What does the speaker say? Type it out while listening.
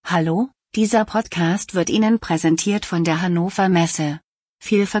Hallo, dieser Podcast wird Ihnen präsentiert von der Hannover Messe.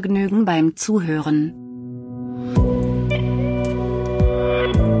 Viel Vergnügen beim Zuhören.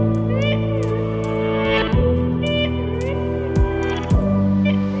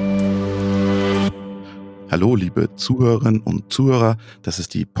 Hallo, liebe Zuhörerinnen und Zuhörer, das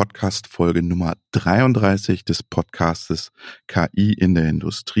ist die Podcast-Folge Nummer 33 des Podcastes KI in der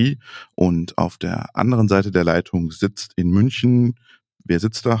Industrie. Und auf der anderen Seite der Leitung sitzt in München, wer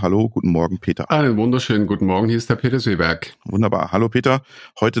sitzt da? Hallo, guten Morgen, Peter. Einen wunderschönen guten Morgen, hier ist der Peter Seeberg. Wunderbar, hallo Peter.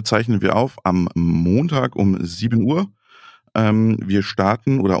 Heute zeichnen wir auf am Montag um 7 Uhr. Wir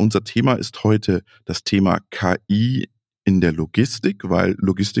starten, oder unser Thema ist heute das Thema KI in der Logistik, weil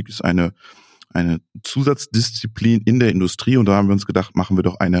Logistik ist eine Zusatzdisziplin in der Industrie und da haben wir uns gedacht, machen wir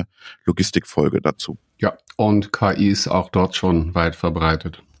doch eine Logistikfolge dazu. Ja, und KI ist auch dort schon weit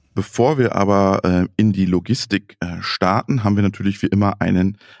verbreitet. Bevor wir aber in die Logistik starten, haben wir natürlich wie immer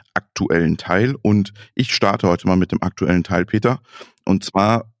einen aktuellen Teil und ich starte heute mal mit dem aktuellen Teil, Peter. Und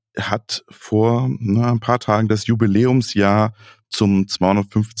zwar hat vor ein paar Tagen das Jubiläumsjahr zum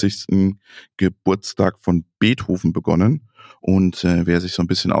 250. Geburtstag von Beethoven begonnen. Und wer sich so ein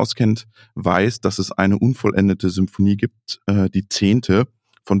bisschen auskennt, weiß, dass es eine unvollendete Symphonie gibt, die 10.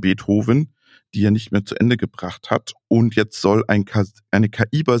 von Beethoven, die er nicht mehr zu Ende gebracht hat. Und jetzt soll eine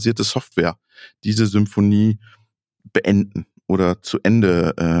KI-basierte Software diese Symphonie beenden oder zu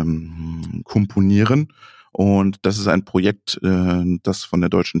Ende komponieren. Und das ist ein Projekt, das von der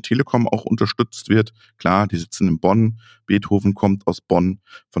Deutschen Telekom auch unterstützt wird. Klar, die sitzen in Bonn, Beethoven kommt aus Bonn,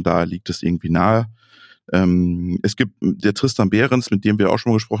 von daher liegt es irgendwie nahe. Es gibt der Tristan Behrens, mit dem wir auch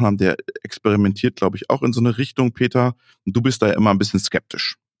schon mal gesprochen haben, der experimentiert, glaube ich, auch in so eine Richtung, Peter. Und du bist da ja immer ein bisschen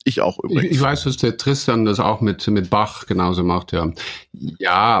skeptisch. Ich auch übrigens. Ich weiß, dass der Tristan das auch mit Bach genauso macht, ja.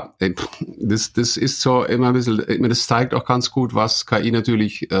 Ja, das ist so immer ein bisschen, das zeigt auch ganz gut, was KI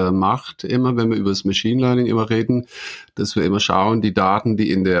natürlich macht, immer, wenn wir über das Machine Learning immer reden, dass wir immer schauen, die Daten,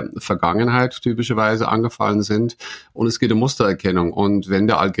 die in der Vergangenheit typischerweise angefallen sind, und es geht um Mustererkennung. Und wenn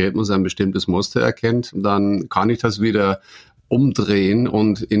der Algorithmus ein bestimmtes Muster erkennt, dann kann ich das wieder umdrehen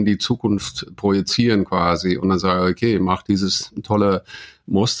und in die Zukunft projizieren quasi und dann sage ich, okay, mach dieses tolle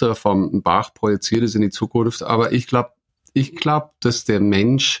Muster vom Bach, projiziert es in die Zukunft, aber ich glaube, dass der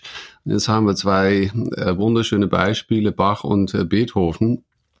Mensch, jetzt haben wir zwei wunderschöne Beispiele, Bach und Beethoven,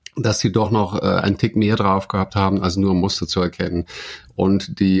 dass sie doch noch einen Tick mehr drauf gehabt haben, als nur Muster zu erkennen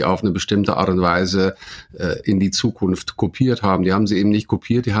und die auf eine bestimmte Art und Weise in die Zukunft kopiert haben. Die haben sie eben nicht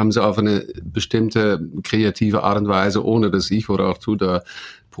kopiert, die haben sie auf eine bestimmte kreative Art und Weise, ohne dass ich oder auch du da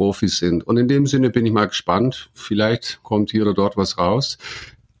Profis sind. Und in dem Sinne bin ich mal gespannt, vielleicht kommt hier oder dort was raus.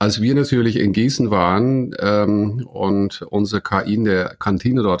 Als wir natürlich in Gießen waren und unsere KI in der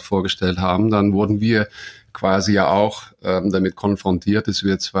Kantine dort vorgestellt haben, dann wurden wir quasi ja auch damit konfrontiert, dass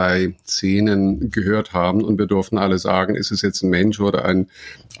wir zwei Szenen gehört haben und wir durften alle sagen, ist es jetzt ein Mensch oder ein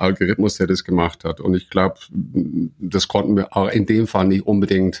Algorithmus, der das gemacht hat. Und ich glaube, das konnten wir auch in dem Fall nicht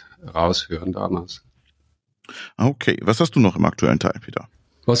unbedingt raushören damals. Okay, was hast du noch im aktuellen Teil, Peter?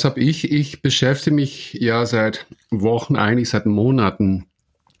 Was habe ich? Ich beschäftige mich ja seit Wochen, eigentlich seit Monaten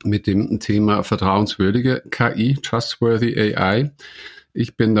mit dem Thema vertrauenswürdige KI, Trustworthy AI.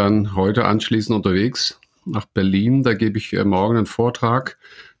 Ich bin dann heute anschließend unterwegs nach Berlin. Da gebe ich morgen einen Vortrag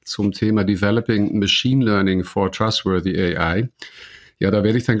zum Thema Developing Machine Learning for Trustworthy AI. Ja, da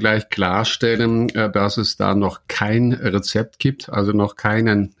werde ich dann gleich klarstellen, dass es da noch kein Rezept gibt, also noch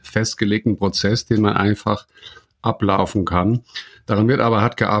keinen festgelegten Prozess, den man einfach ablaufen kann. Daran wird aber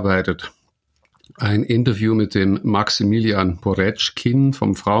hart gearbeitet. Ein Interview mit dem Maximilian Poretschkin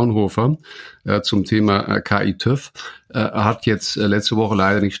vom Fraunhofer zum Thema KI-TÜV hat jetzt letzte Woche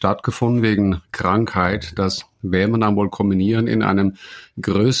leider nicht stattgefunden wegen Krankheit. Das werden wir dann wohl kombinieren in einem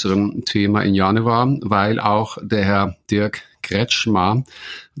größeren Thema im Januar, weil auch der Herr Dirk Kretschmer,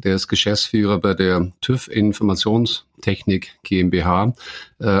 der ist Geschäftsführer bei der TÜV Informationstechnik GmbH,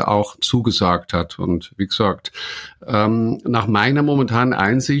 auch zugesagt hat. Und wie gesagt, nach meiner momentanen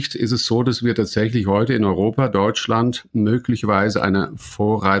Einsicht ist es so, dass wir tatsächlich heute in Europa, Deutschland möglicherweise eine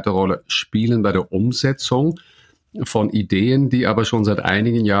Vorreiterrolle spielen bei der Umsetzung von Ideen, die aber schon seit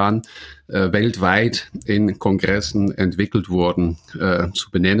einigen Jahren weltweit in Kongressen entwickelt wurden.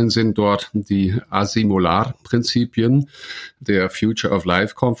 Zu benennen sind dort die Asimolar-Prinzipien der Future of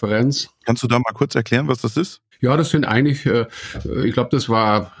Life-Konferenz. Kannst du da mal kurz erklären, was das ist? Ja, das sind eigentlich, ich glaube, das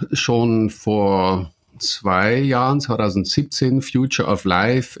war schon vor 2 Jahren, 2017, Future of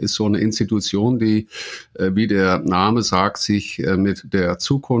Life ist so eine Institution, die, wie der Name sagt, sich mit der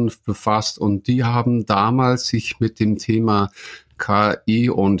Zukunft befasst. Und die haben damals sich mit dem Thema KI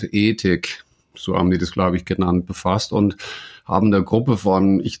und Ethik, so haben die das, glaube ich, genannt, befasst und haben eine Gruppe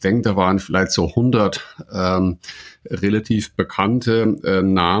von, ich denke, da waren vielleicht so 100 relativ bekannte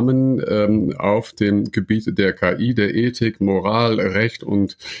Namen auf dem Gebiet der KI, der Ethik, Moral, Recht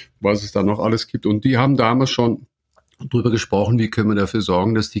und was es da noch alles gibt. Und die haben damals schon drüber gesprochen, wie können wir dafür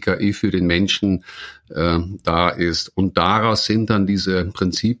sorgen, dass die KI für den Menschen da ist. Und daraus sind dann diese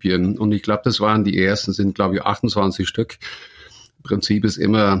Prinzipien. Und ich glaube, das waren die ersten, sind, glaube ich, 28 Stück. Prinzip ist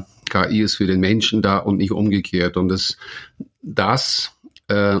immer, KI ist für den Menschen da und nicht umgekehrt. Und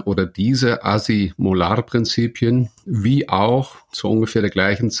oder diese Asimolar-Prinzipien, wie auch zu ungefähr der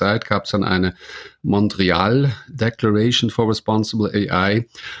gleichen Zeit gab es dann eine Montreal Declaration for Responsible AI.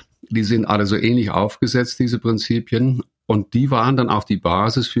 Die sind alle so ähnlich aufgesetzt, diese Prinzipien. Und die waren dann auch die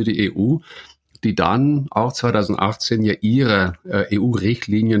Basis für die EU, die dann auch 2018 ja ihre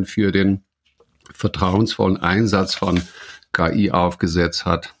EU-Richtlinien für den vertrauensvollen Einsatz von KI aufgesetzt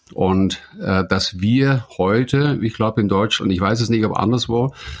hat. Und dass wir heute, ich glaube in Deutschland, ich weiß es nicht, aber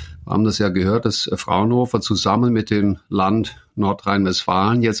anderswo, wir haben das ja gehört, dass Fraunhofer zusammen mit dem Land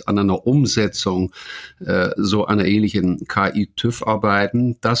Nordrhein-Westfalen jetzt an einer Umsetzung so einer ähnlichen KI-TÜV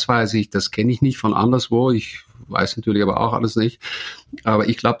arbeiten. Das weiß ich, das kenne ich nicht von anderswo. Ich weiß natürlich aber auch alles nicht. Aber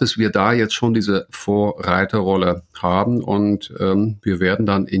ich glaube, dass wir da jetzt schon diese Vorreiterrolle haben und wir werden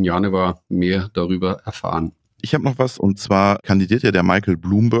dann im Januar mehr darüber erfahren. Ich habe noch was, und zwar kandidiert ja der Michael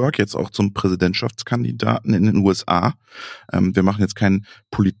Bloomberg jetzt auch zum Präsidentschaftskandidaten in den USA. Wir machen jetzt keinen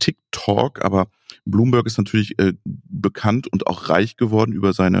Politik-Talk, aber Bloomberg ist natürlich bekannt und auch reich geworden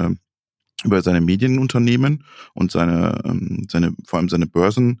über seine Medienunternehmen und vor allem seine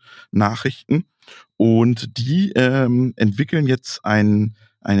Börsennachrichten. Und die entwickeln jetzt eine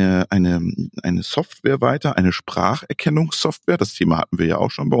Software weiter, eine Spracherkennungssoftware. Das Thema hatten wir ja auch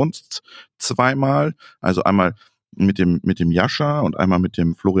schon bei uns zweimal. Also einmal mit dem Jascha und einmal mit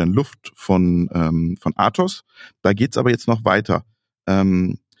dem Florian Luft von Athos. Da geht's aber jetzt noch weiter.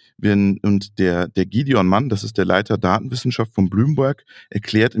 Und der Gideon Mann, das ist der Leiter Datenwissenschaft von Bloomberg,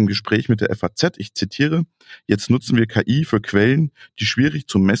 erklärt im Gespräch mit der FAZ, ich zitiere: Jetzt nutzen wir KI für Quellen, die schwierig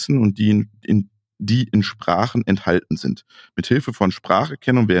zu messen und die in Sprachen enthalten sind. Mithilfe von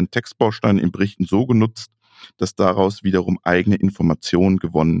Spracherkennung werden Textbausteine in Berichten so genutzt, dass daraus wiederum eigene Informationen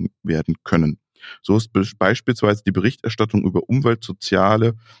gewonnen werden können. So ist beispielsweise die Berichterstattung über Umwelt-,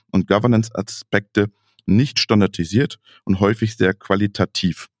 soziale und Governance-Aspekte nicht standardisiert und häufig sehr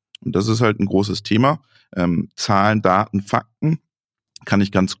qualitativ. Und das ist halt ein großes Thema. Zahlen, Daten, Fakten kann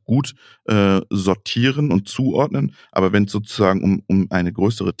ich ganz gut sortieren und zuordnen. Aber wenn es sozusagen um eine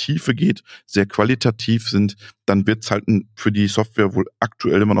größere Tiefe geht, sehr qualitativ sind, dann wird es halt für die Software wohl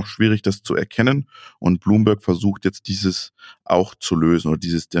aktuell immer noch schwierig, das zu erkennen. Und Bloomberg versucht jetzt dieses auch zu lösen oder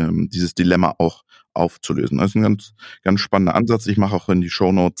dieses Dilemma auch aufzulösen. Das ist ein ganz, ganz spannender Ansatz. Ich mache auch in die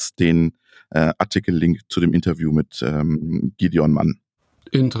Shownotes den Artikellink zu dem Interview mit Gideon Mann.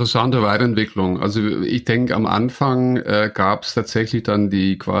 Interessante Weiterentwicklung. Also ich denke, am Anfang gab es tatsächlich dann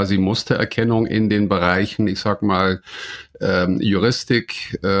die quasi Mustererkennung in den Bereichen, ich sag mal,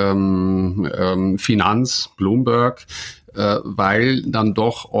 Juristik, Finanz, Bloomberg, weil dann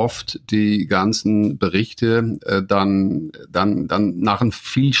doch oft die ganzen Berichte dann nach einem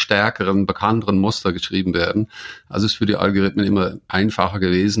viel stärkeren, bekannteren Muster geschrieben werden. Also es für die Algorithmen immer einfacher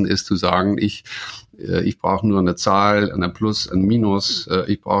gewesen ist zu sagen, ich brauche nur eine Zahl, ein Plus, ein Minus,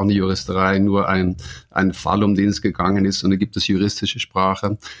 ich brauche eine Juristerei, nur ein Fall, um den es gegangen ist, und dann gibt es juristische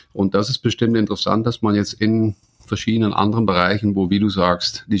Sprache. Und das ist bestimmt interessant, dass man jetzt in verschiedenen anderen Bereichen, wo, wie du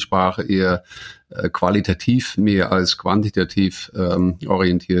sagst, die Sprache eher qualitativ mehr als quantitativ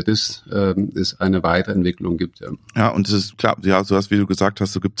orientiert ist, es eine Weiterentwicklung gibt. Ja. Ja, und es ist klar, ja, so was, wie du gesagt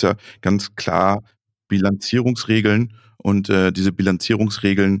hast, so gibt's ja ganz klar Bilanzierungsregeln, und diese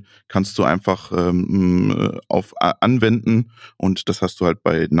Bilanzierungsregeln kannst du einfach anwenden, und das hast du halt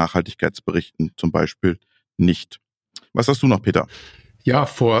bei Nachhaltigkeitsberichten zum Beispiel nicht. Was hast du noch, Peter? Ja,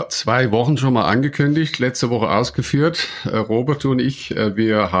 vor 2 Wochen schon mal angekündigt, letzte Woche ausgeführt. Robert und ich,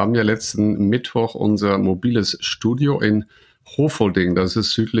 wir haben ja letzten Mittwoch unser mobiles Studio in Hofolding, das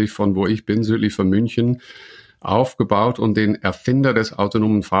ist südlich von wo ich bin, südlich von München, aufgebaut und den Erfinder des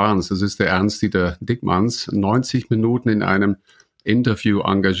autonomen Fahrens, das ist der Ernst-Dieter Dickmanns, 90 Minuten in einem Interview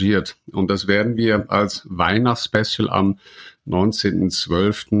engagiert. Und das werden wir als Weihnachtsspecial am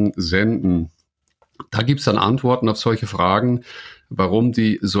 19.12. senden. Da gibt's dann Antworten auf solche Fragen, warum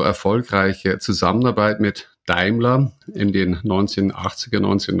die so erfolgreiche Zusammenarbeit mit Daimler in den 1980er,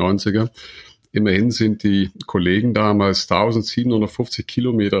 1990er, immerhin sind die Kollegen damals 1750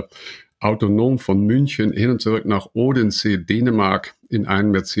 Kilometer autonom von München hin und zurück nach Odense, Dänemark, in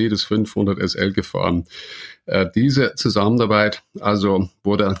einen Mercedes 500 SL gefahren. Diese Zusammenarbeit also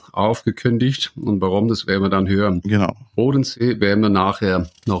wurde aufgekündigt, und warum, das werden wir dann hören. Genau. Bodensee werden wir nachher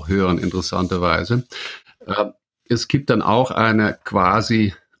noch hören, interessanterweise. Es gibt dann auch eine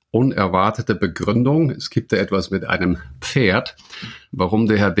quasi unerwartete Begründung. Es gibt da etwas mit einem Pferd, warum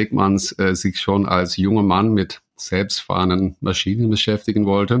der Herr Dickmanns sich schon als junger Mann mit selbstfahrenden Maschinen beschäftigen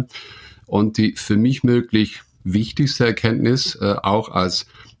wollte. Und die für mich möglich wichtigste Erkenntnis, auch als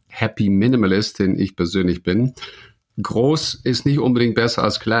Happy Minimalist, den ich persönlich bin: groß ist nicht unbedingt besser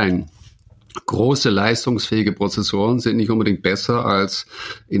als klein. Große leistungsfähige Prozessoren sind nicht unbedingt besser als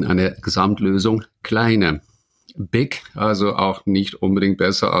in einer Gesamtlösung kleine. Big, also auch nicht unbedingt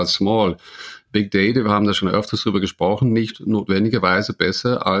besser als small. Big Data, wir haben da schon öfters drüber gesprochen, nicht notwendigerweise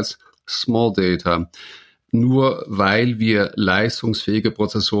besser als Small Data. Nur weil wir leistungsfähige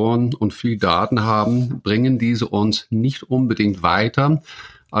Prozessoren und viel Daten haben, bringen diese uns nicht unbedingt weiter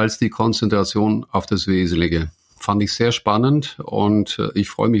als die Konzentration auf das Wesentliche. Fand ich sehr spannend, und ich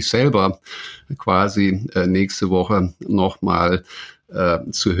freue mich selber quasi nächste Woche nochmal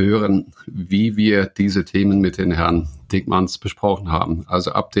zu hören, wie wir diese Themen mit den Herrn Dickmanns besprochen haben.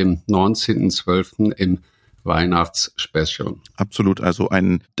 Also ab dem 19.12. im Weihnachtsspecial. Absolut, also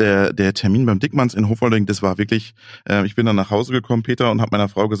der Termin beim Dickmanns in Hofwolding, das war wirklich, ich bin dann nach Hause gekommen, Peter, und habe meiner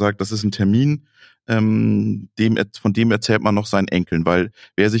Frau gesagt, das ist ein Termin, von dem erzählt man noch seinen Enkeln, weil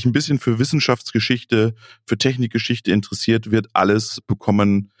wer sich ein bisschen für Wissenschaftsgeschichte, für Technikgeschichte interessiert, wird alles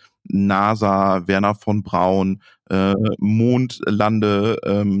bekommen. NASA, Werner von Braun,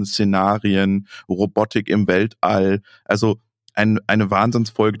 Mondlande-Szenarien, Robotik im Weltall, also eine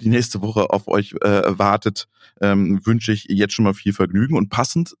Wahnsinnsfolge, die nächste Woche auf euch wartet, wünsche ich jetzt schon mal viel Vergnügen. Und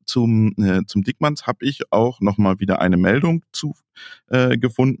passend zum Dickmanns habe ich auch nochmal wieder eine Meldung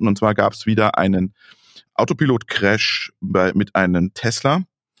gefunden. Und zwar gab es wieder einen Autopilot-Crash mit einem Tesla.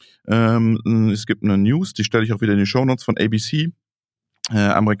 Es gibt eine News, die stelle ich auch wieder in die Shownotes, von ABC,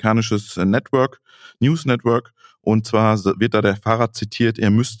 amerikanisches News Network. Und zwar wird da der Fahrer zitiert,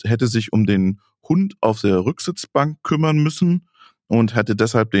 er hätte sich um den Hund auf der Rücksitzbank kümmern müssen und hätte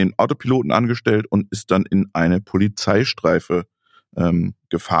deshalb den Autopiloten angestellt und ist dann in eine Polizeistreife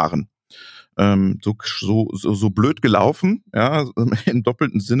gefahren. So blöd gelaufen, ja, im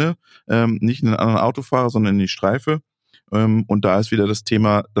doppelten Sinne, nicht in einen anderen Autofahrer, sondern in die Streife. Und da ist wieder das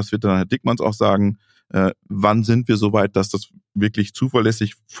Thema, das wird dann Herr Dickmanns auch sagen, wann sind wir so weit, dass das wirklich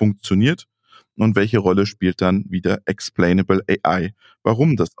zuverlässig funktioniert, und welche Rolle spielt dann wieder Explainable AI,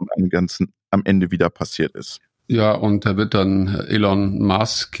 warum das am Ende wieder passiert ist. Ja, und da wird dann Elon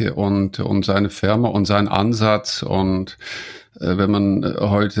Musk und seine Firma und sein Ansatz, und wenn man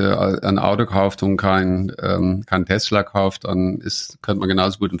heute ein Auto kauft und kein Tesla kauft, dann könnte man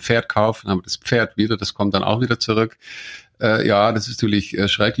genauso gut ein Pferd kaufen, aber das Pferd das kommt dann auch wieder zurück. Ja, das ist natürlich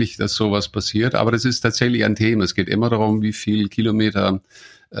schrecklich, dass sowas passiert, aber das ist tatsächlich ein Thema. Es geht immer darum, wie viel Kilometer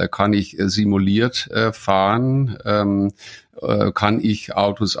kann ich simuliert fahren, kann ich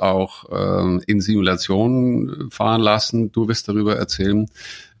Autos auch in Simulationen fahren lassen. Du wirst darüber erzählen.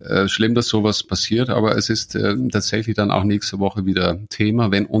 Schlimm, dass sowas passiert, aber es ist tatsächlich dann auch nächste Woche wieder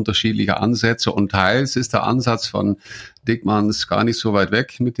Thema, wenn unterschiedliche Ansätze, und teils ist der Ansatz von Dickmanns gar nicht so weit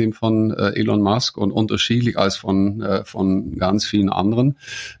weg mit dem von Elon Musk und unterschiedlich als von ganz vielen anderen.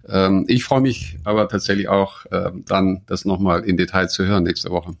 Ich freue mich aber tatsächlich auch dann, das nochmal in Detail zu hören nächste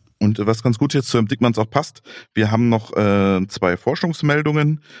Woche. Und was ganz gut jetzt zu Dickmanns auch passt, wir haben noch 2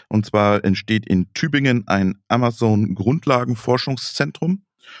 Forschungsmeldungen. Und zwar entsteht in Tübingen ein Amazon-Grundlagenforschungszentrum.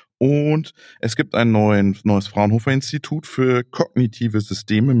 Und es gibt ein neues Fraunhofer-Institut für kognitive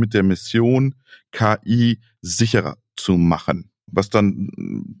Systeme mit der Mission, KI sicherer zu machen. Was dann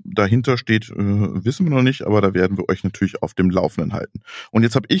dahinter steht, wissen wir noch nicht, aber da werden wir euch natürlich auf dem Laufenden halten. Und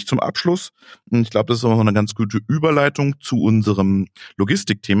jetzt habe ich zum Abschluss, ich glaube, das ist auch eine ganz gute Überleitung zu unserem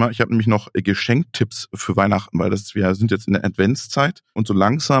Logistikthema. Ich habe nämlich noch Geschenktipps für Weihnachten, weil wir sind jetzt in der Adventszeit und so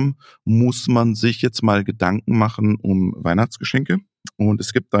langsam muss man sich jetzt mal Gedanken machen um Weihnachtsgeschenke. Und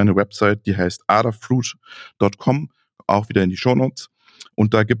es gibt eine Website, die heißt adafruit.com, auch wieder in die Shownotes.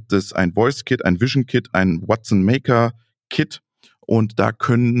 Und da gibt es ein Voice Kit, ein Vision Kit, ein Watson Maker Kit. Und da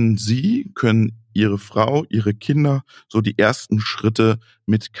können Ihre Frau, Ihre Kinder so die ersten Schritte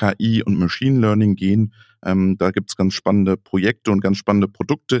mit KI und Machine Learning gehen. Da gibt's ganz spannende Projekte und ganz spannende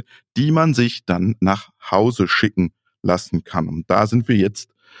Produkte, die man sich dann nach Hause schicken lassen kann. Und da sind wir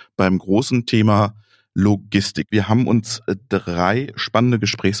jetzt beim großen Thema Logistik. Wir haben uns 3 spannende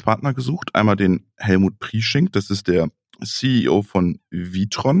Gesprächspartner gesucht. Einmal den Helmut Prieschink, das ist der CEO von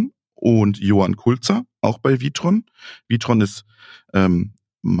Witron, und Johann Kulzer, auch bei Witron. Witron ist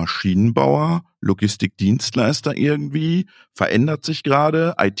Maschinenbauer, Logistikdienstleister irgendwie, verändert sich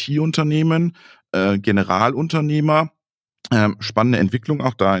gerade, IT-Unternehmen, Generalunternehmer, spannende Entwicklung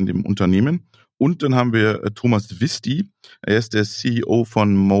auch da in dem Unternehmen. Und dann haben wir Thomas Wisti. Er ist der CEO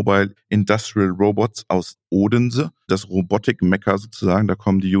von Mobile Industrial Robots aus Odense, das Robotik-Mekka sozusagen. Da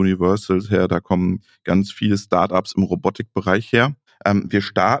kommen die Universals her, da kommen ganz viele Startups im Robotikbereich her. Wir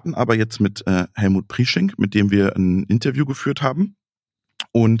starten aber jetzt mit Helmut Prieschenk, mit dem wir ein Interview geführt haben.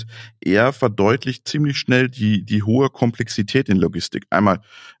 Und er verdeutlicht ziemlich schnell die hohe Komplexität in Logistik. Einmal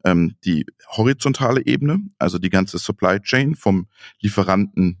die horizontale Ebene, also die ganze Supply Chain vom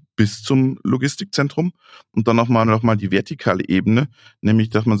Lieferanten bis zum Logistikzentrum, und dann nochmal die vertikale Ebene, nämlich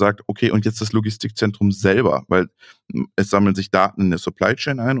dass man sagt, okay, und jetzt das Logistikzentrum selber, weil es sammeln sich Daten in der Supply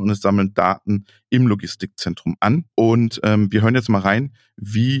Chain ein und es sammeln Daten im Logistikzentrum an. Und wir hören jetzt mal rein,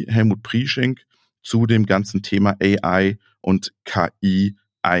 wie Helmut Prieschenk zu dem ganzen Thema AI und KI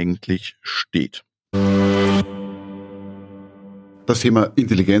eigentlich steht. Das Thema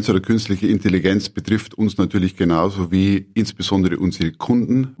Intelligenz oder künstliche Intelligenz betrifft uns natürlich genauso wie insbesondere unsere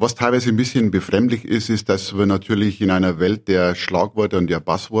Kunden. Was teilweise ein bisschen befremdlich ist, dass wir natürlich in einer Welt der Schlagworte und der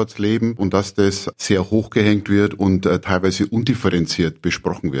Buzzwords leben und dass das sehr hochgehängt wird und teilweise undifferenziert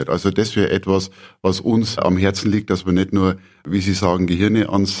besprochen wird. Also das wäre etwas, was uns am Herzen liegt, dass man nicht nur, wie Sie sagen, Gehirne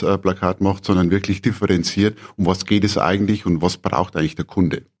ans Plakat macht, sondern wirklich differenziert. Um was geht es eigentlich und was braucht eigentlich der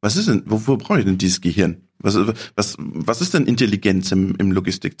Kunde? Was ist denn, wofür brauche ich denn dieses Gehirn? Was ist denn Intelligenz im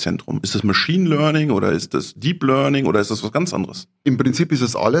Logistikzentrum? Ist das Machine Learning oder ist das Deep Learning oder ist das was ganz anderes? Im Prinzip ist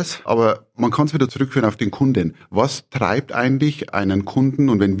es alles, aber man kann es wieder zurückführen auf den Kunden. Was treibt eigentlich einen Kunden?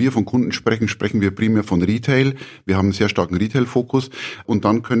 Und wenn wir von Kunden sprechen, sprechen wir primär von Retail. Wir haben einen sehr starken Retail-Fokus und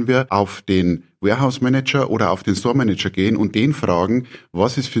dann können wir auf den Warehouse Manager oder auf den Store Manager gehen und den fragen,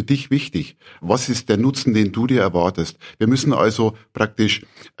 was ist für dich wichtig? Was ist der Nutzen, den du dir erwartest? Wir müssen also praktisch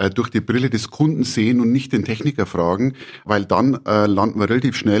durch die Brille des Kunden sehen und nicht den Techniker fragen, weil dann landen wir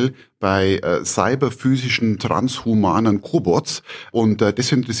relativ schnell bei cyberphysischen, transhumanen Cobots und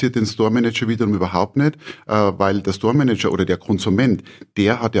das interessiert den Store Manager wiederum überhaupt nicht, weil der Store Manager oder der Konsument,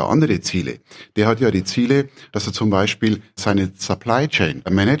 der hat ja andere Ziele. Der hat ja die Ziele, dass er zum Beispiel seine Supply Chain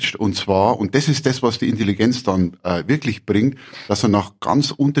managt und zwar, und das ist das, was die Intelligenz dann wirklich bringt, dass er nach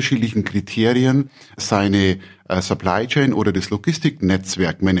ganz unterschiedlichen Kriterien seine Supply Chain oder das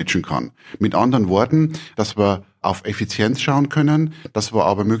Logistiknetzwerk managen kann. Mit anderen Worten, dass wir auf Effizienz schauen können, dass wir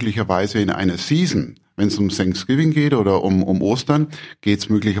aber möglicherweise in einer Season, wenn es um Thanksgiving geht oder um Ostern, geht es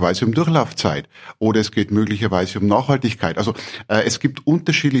möglicherweise um Durchlaufzeit oder es geht möglicherweise um Nachhaltigkeit. Also es gibt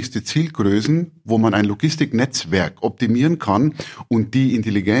unterschiedlichste Zielgrößen, wo man ein Logistiknetzwerk optimieren kann und die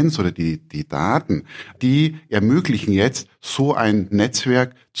Intelligenz oder die Daten, die ermöglichen jetzt, so ein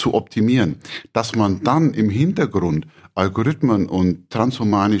Netzwerk zu optimieren. Dass man dann im Hintergrund Algorithmen und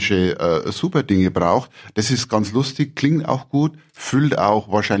transhumanische Superdinge braucht, das ist ganz lustig, klingt auch gut, füllt auch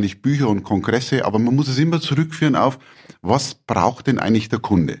wahrscheinlich Bücher und Kongresse, aber man muss es immer zurückführen auf, was braucht denn eigentlich der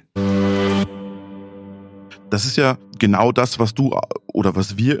Kunde? Das ist ja genau das, was du oder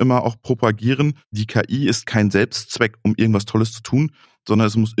was wir immer auch propagieren. Die KI ist kein Selbstzweck, um irgendwas Tolles zu tun, sondern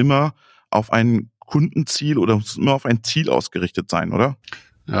es muss immer auf ein Kundenziel oder muss immer auf ein Ziel ausgerichtet sein, oder?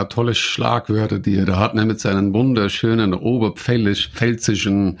 Ja, tolle Schlagwörter, die er da hat, ne, mit seinen wunderschönen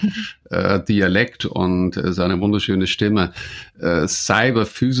oberpfälzischen Dialekt und seine wunderschöne Stimme.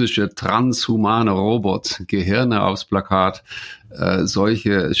 Cyberphysische, transhumane Robots, Gehirne aufs Plakat.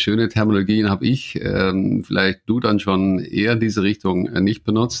 Solche schöne Terminologien habe ich, vielleicht du dann schon eher in diese Richtung nicht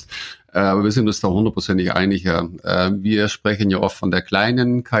benutzt. Aber wir sind uns da hundertprozentig einig. Wir sprechen ja oft von der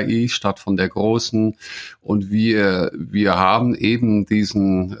kleinen KI statt von der großen. Und wir haben eben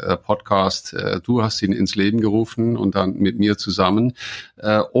diesen Podcast, du hast ihn ins Leben gerufen und dann mit mir zusammen,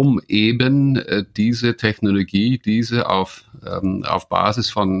 um eben diese Technologie, diese auf Basis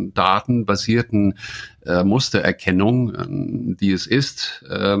von datenbasierten Mustererkennung, die es ist,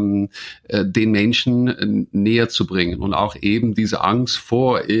 den Menschen näher zu bringen und auch eben diese Angst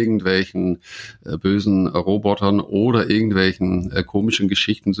vor irgendwelchen bösen Robotern oder irgendwelchen komischen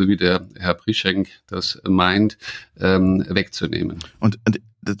Geschichten, so wie der Herr Prieschenk das meint, wegzunehmen. Und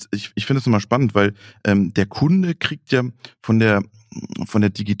ich finde es immer spannend, weil der Kunde kriegt ja von der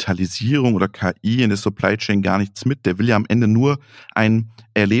Digitalisierung oder KI in der Supply Chain gar nichts mit. Der will ja am Ende nur ein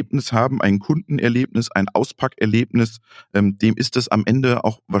Erlebnis haben, ein Kundenerlebnis, ein Auspackerlebnis. Dem ist es am Ende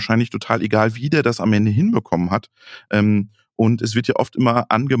auch wahrscheinlich total egal, wie der das am Ende hinbekommen hat. Und es wird ja oft immer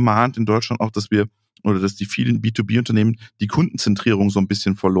angemahnt in Deutschland auch, dass wir oder dass die vielen B2B-Unternehmen die Kundenzentrierung so ein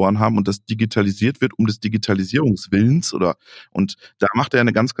bisschen verloren haben und das digitalisiert wird um des Digitalisierungswillens und da macht er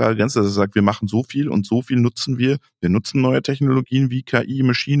eine ganz klare Grenze, dass er sagt, wir machen so viel und so viel nutzen wir. Wir nutzen neue Technologien wie KI,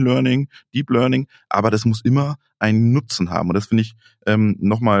 Machine Learning, Deep Learning, aber das muss immer einen Nutzen haben. Und das finde ich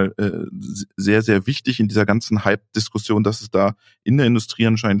nochmal sehr, sehr wichtig in dieser ganzen Hype-Diskussion, dass es da in der Industrie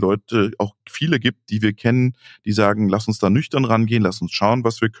anscheinend Leute, auch viele gibt, die wir kennen, die sagen, lass uns da nüchtern rangehen, lass uns schauen,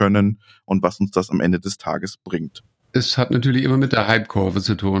 was wir können und was uns das am Ende des Tages bringt. Es hat natürlich immer mit der Hype-Kurve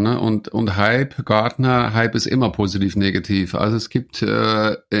zu tun, ne? Und Hype, Gartner, Hype ist immer positiv, negativ. Also es gibt,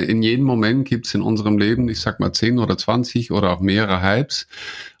 in jedem Moment gibt's in unserem Leben, ich sag mal 10 oder 20 oder auch mehrere Hypes.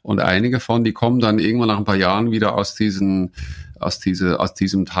 Und einige von, die kommen dann irgendwann nach ein paar Jahren wieder aus diesem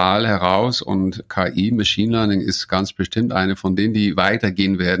Tal heraus und KI, Machine Learning ist ganz bestimmt eine von denen, die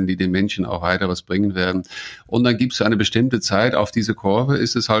weitergehen werden, die den Menschen auch weiter was bringen werden. Und dann gibt es eine bestimmte Zeit auf diese Kurve,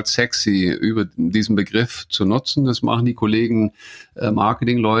 ist es halt sexy, über diesen Begriff zu nutzen. Das machen die Kollegen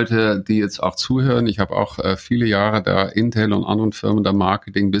Marketingleute, die jetzt auch zuhören. Ich habe auch viele Jahre da Intel und anderen Firmen da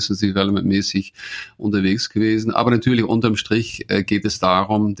Marketing, Business Development mäßig unterwegs gewesen. Aber natürlich unterm Strich geht es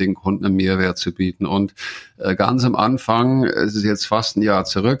darum, den Kunden einen Mehrwert zu bieten. Und ganz am Anfang, es ist jetzt fast ein Jahr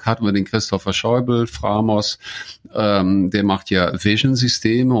zurück, hatten wir den Christopher Schäuble, Framos, der macht ja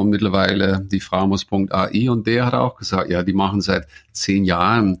Vision-Systeme und mittlerweile die Framos.ai und der hat auch gesagt, ja, die machen seit 10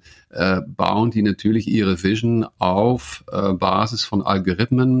 Jahren bauen die natürlich ihre Vision auf Basis von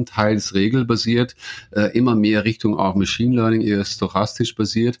Algorithmen, teils regelbasiert, immer mehr Richtung auch Machine Learning, eher stochastisch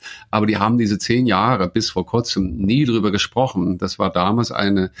basiert. Aber die haben diese 10 Jahre bis vor kurzem nie drüber gesprochen. Das war damals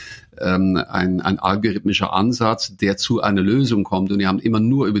ein algorithmischer Ansatz, der zu einer Lösung kommt. Und die haben immer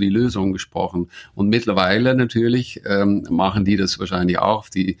nur über die Lösung gesprochen. Und mittlerweile natürlich machen die das wahrscheinlich auch auf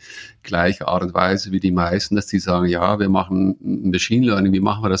die gleiche Art und Weise wie die meisten, dass die sagen, ja, wir machen Machine Learning, wie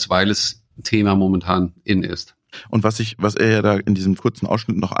machen wir das, weil es Thema momentan in ist. Und was er ja da in diesem kurzen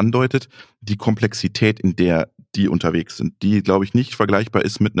Ausschnitt noch andeutet, die Komplexität, in der die unterwegs sind, die, glaube ich, nicht vergleichbar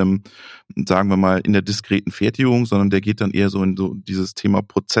ist mit einem, sagen wir mal, in der diskreten Fertigung, sondern der geht dann eher so in so dieses Thema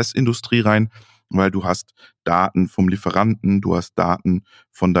Prozessindustrie rein, weil du hast Daten vom Lieferanten, du hast Daten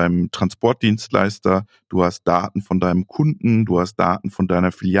von deinem Transportdienstleister, du hast Daten von deinem Kunden, du hast Daten von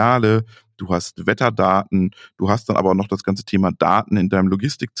deiner Filiale, du hast Wetterdaten, du hast dann aber auch noch das ganze Thema Daten in deinem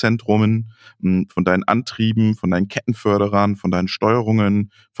Logistikzentrum, von deinen Antrieben, von deinen Kettenförderern, von deinen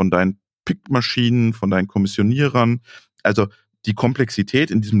Steuerungen, von deinen Pickmaschinen, von deinen Kommissionierern. Also die Komplexität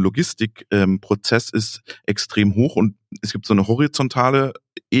in diesem Logistikprozess ist extrem hoch und es gibt so eine horizontale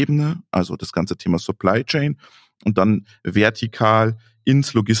Ebene, also das ganze Thema Supply Chain und dann vertikal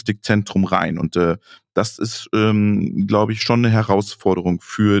ins Logistikzentrum rein. Und das ist, glaube ich, schon eine Herausforderung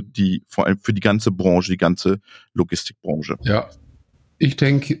vor allem für die ganze Branche, die ganze Logistikbranche. Ja. Ich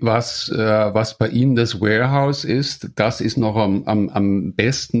denke, was bei Ihnen das Warehouse ist, das ist noch am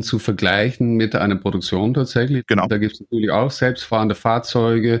besten zu vergleichen mit einer Produktion tatsächlich. Genau. Da gibt es natürlich auch selbstfahrende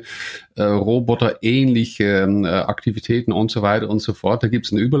Fahrzeuge, Roboter, ähnliche Aktivitäten und so weiter und so fort. Da gibt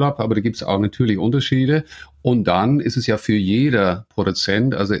es einen Überlapp, aber da gibt es auch natürlich Unterschiede. Und dann ist es ja für jeder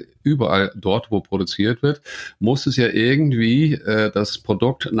Produzent, also überall dort, wo produziert wird, muss es ja irgendwie das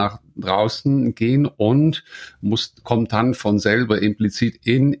Produkt nach draußen gehen und kommt dann von selber implizit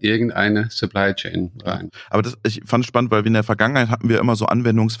in irgendeine Supply Chain rein. Aber ich fand es spannend, weil in der Vergangenheit hatten wir immer so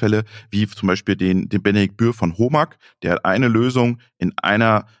Anwendungsfälle, wie zum Beispiel den Benedikt Bürr von HOMAG, der hat eine Lösung in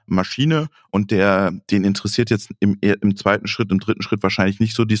einer Maschine und den interessiert jetzt im zweiten Schritt, im dritten Schritt wahrscheinlich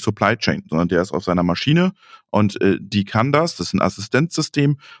nicht so die Supply Chain, sondern der ist auf seiner Maschine und die kann das ist ein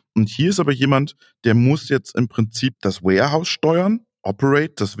Assistenzsystem. Und hier ist aber jemand, der muss jetzt im Prinzip das Warehouse steuern,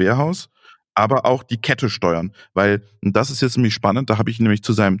 operate das Warehouse, aber auch die Kette steuern, weil, und das ist jetzt nämlich spannend, da habe ich nämlich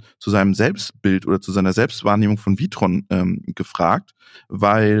zu seinem Selbstbild oder zu seiner Selbstwahrnehmung von Witron gefragt,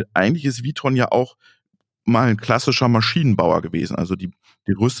 weil eigentlich ist Witron ja auch mal ein klassischer Maschinenbauer gewesen. Also die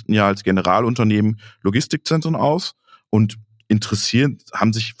rüsten ja als Generalunternehmen Logistikzentren aus und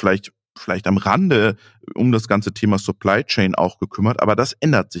haben sich vielleicht am Rande um das ganze Thema Supply Chain auch gekümmert, aber das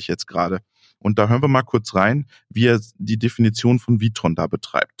ändert sich jetzt gerade. Und da hören wir mal kurz rein, wie er die Definition von Witron da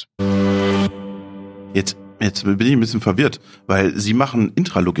betreibt. Jetzt bin ich ein bisschen verwirrt, weil Sie machen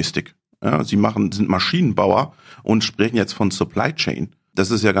Intralogistik. Ja, sind Maschinenbauer und sprechen jetzt von Supply Chain. Das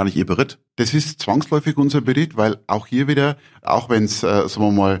ist ja gar nicht Ihr Beritt. Das ist zwangsläufig unser Beritt, weil auch hier wieder, auch wenn es, sagen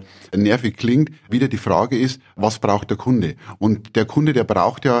wir mal, nervig klingt, wieder die Frage ist, was braucht der Kunde? Und der Kunde, der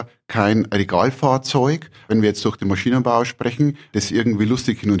braucht ja kein Regalfahrzeug, wenn wir jetzt durch den Maschinenbau sprechen, das irgendwie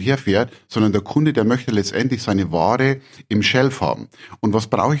lustig hin und her fährt, sondern der Kunde, der möchte letztendlich seine Ware im Shelf haben. Und was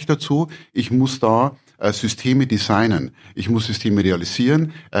brauche ich dazu? Ich muss da Systeme designen. Ich muss Systeme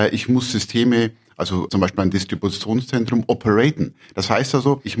realisieren. Ich muss Systeme also zum Beispiel ein Distributionszentrum, operaten. Das heißt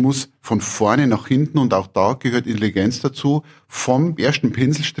also, ich muss von vorne nach hinten, und auch da gehört Intelligenz dazu, vom ersten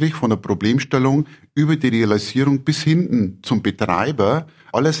Pinselstrich, von der Problemstellung über die Realisierung bis hinten zum Betreiber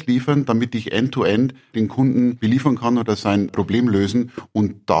alles liefern, damit ich end-to-end den Kunden beliefern kann oder sein Problem lösen.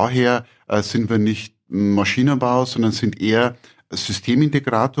 Und daher sind wir nicht Maschinenbau, sondern sind eher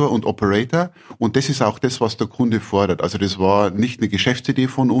Systemintegrator und Operator, und das ist auch das, was der Kunde fordert. Also das war nicht eine Geschäftsidee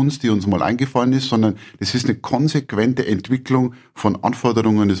von uns, die uns mal eingefallen ist, sondern das ist eine konsequente Entwicklung von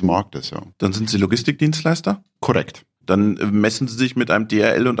Anforderungen des Marktes. Ja. Dann sind Sie Logistikdienstleister? Korrekt. Dann messen Sie sich mit einem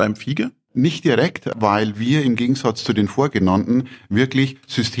DRL und einem Fiege? Nicht direkt, weil wir im Gegensatz zu den vorgenannten wirklich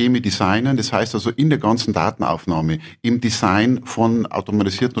Systeme designen. Das heißt also in der ganzen Datenaufnahme, im Design von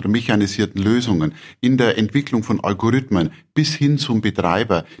automatisierten oder mechanisierten Lösungen, in der Entwicklung von Algorithmen bis hin zum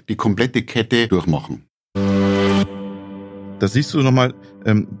Betreiber die komplette Kette durchmachen. Da siehst du nochmal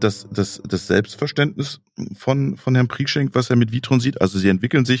das Selbstverständnis von Herrn Prieschenk, was er mit Witron sieht. Also sie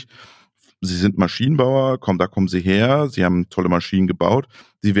entwickeln sich. Sie sind Maschinenbauer, da kommen Sie her, Sie haben tolle Maschinen gebaut,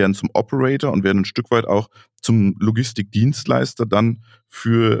 Sie werden zum Operator und werden ein Stück weit auch zum Logistikdienstleister dann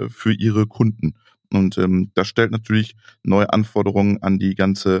für Ihre Kunden. Und das stellt natürlich neue Anforderungen an die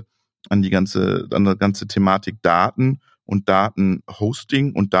ganze Thematik Daten und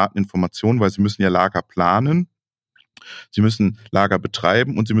Datenhosting und Dateninformation, weil Sie müssen ja Lager planen. Sie müssen Lager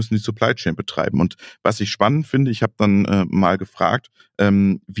betreiben und Sie müssen die Supply Chain betreiben. Und was ich spannend finde, ich habe dann mal gefragt,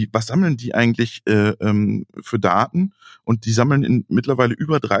 was sammeln die eigentlich für Daten? Und die sammeln in mittlerweile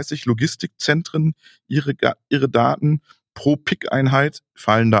über 30 Logistikzentren ihre Daten. Pro Pick-Einheit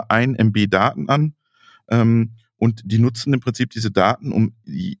fallen da 1 MB Daten an. Und die nutzen im Prinzip diese Daten, um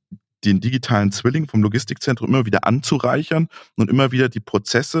den digitalen Zwilling vom Logistikzentrum immer wieder anzureichern und immer wieder die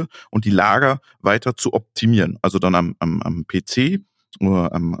Prozesse und die Lager weiter zu optimieren. Also dann am PC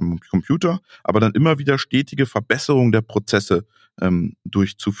oder am Computer, aber dann immer wieder stetige Verbesserung der Prozesse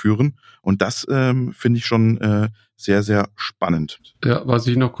durchzuführen. Und das finde ich schon sehr, sehr spannend. Ja, was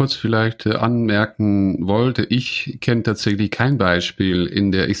ich noch kurz vielleicht anmerken wollte, ich kenne tatsächlich kein Beispiel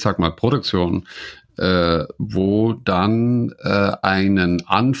in der, ich sag mal, Produktion, wo dann einen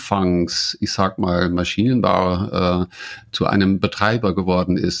Anfangs, ich sag mal, Maschinenbauer zu einem Betreiber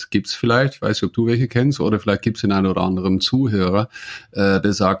geworden ist. Gibt's vielleicht, ich weiß nicht, ob du welche kennst, oder vielleicht gibt's den einen oder anderen Zuhörer,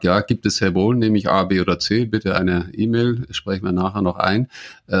 der sagt, ja, gibt es sehr wohl, nämlich A, B oder C, bitte eine E-Mail, sprechen wir nachher noch ein.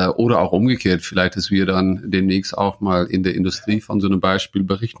 Oder auch umgekehrt, vielleicht, dass wir dann demnächst auch mal in der Industrie von so einem Beispiel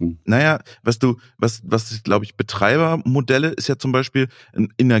berichten. Naja, was glaube ich, Betreibermodelle ist ja zum Beispiel in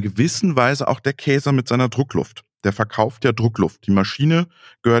einer gewissen Weise auch der Käser mit seiner Druckluft. Der verkauft ja Druckluft. Die Maschine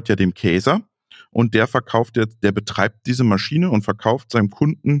gehört ja dem Käser und der betreibt diese Maschine und verkauft seinem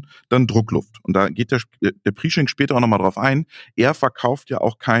Kunden dann Druckluft. Und da geht der Prieschenk später auch nochmal drauf ein. Er verkauft ja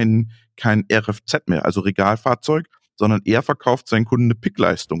auch kein RFZ mehr, also Regalfahrzeug, sondern er verkauft seinen Kunden eine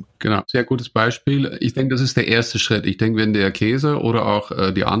Pickleistung. Genau, sehr gutes Beispiel. Ich denke, das ist der erste Schritt. Ich denke, wenn der Käse oder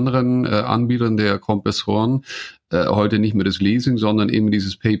auch die anderen Anbieter der Kompressoren heute nicht mehr das Leasing, sondern eben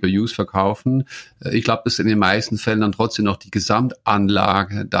dieses Pay-per-Use verkaufen. Ich glaube, dass in den meisten Fällen dann trotzdem noch die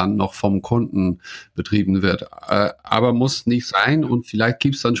Gesamtanlage dann noch vom Kunden betrieben wird. Aber muss nicht sein, und vielleicht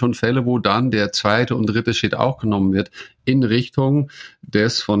gibt es dann schon Fälle, wo dann der zweite und dritte Schritt auch genommen wird in Richtung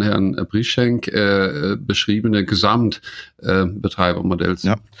des von Herrn Prieschenk beschriebenen Gesamtbetreibermodells.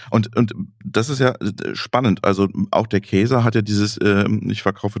 Ja, und das ist ja spannend. Also auch der Käser hat ja dieses ich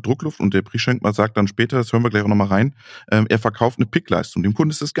verkaufe Druckluft, und der Prieschenk sagt dann später, das hören wir gleich auch nochmal rein, er verkauft eine Pickleistung. Dem Kunden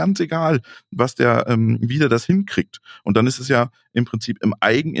ist es ganz egal, was der wie der das hinkriegt. Und dann ist es ja im Prinzip im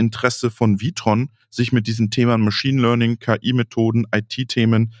Eigeninteresse von Witron, sich mit diesen Themen Machine Learning, KI-Methoden,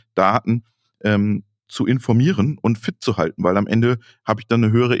 IT-Themen, Daten zu informieren und fit zu halten, weil am Ende habe ich dann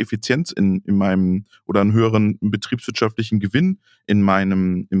eine höhere Effizienz in meinem oder einen höheren betriebswirtschaftlichen Gewinn in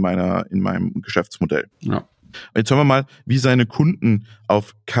meinem Geschäftsmodell. Ja. Jetzt hören wir mal, wie seine Kunden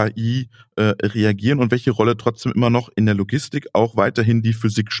auf KI reagieren und welche Rolle trotzdem immer noch in der Logistik auch weiterhin die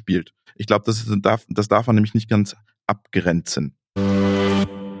Physik spielt. Ich glaube, das darf man nämlich nicht ganz abgrenzen.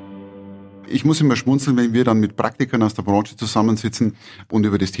 Ich muss immer schmunzeln, wenn wir dann mit Praktikern aus der Branche zusammensitzen und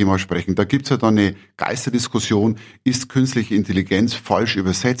über das Thema sprechen. Da gibt's ja dann eine Geisterdiskussion, ist künstliche Intelligenz falsch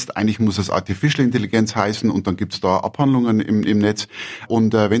übersetzt? Eigentlich muss es Artificial Intelligenz heißen, und dann gibt's da Abhandlungen im Netz.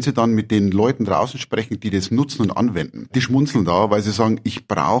 Und wenn Sie dann mit den Leuten draußen sprechen, die das nutzen und anwenden, die schmunzeln da, weil sie sagen, ich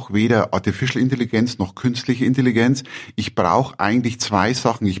brauche weder Artificial Intelligenz noch künstliche Intelligenz. Ich brauche eigentlich 2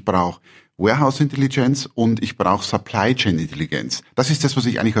 Sachen. Ich brauche Warehouse Intelligenz und ich brauche Supply Chain Intelligenz. Das ist das, was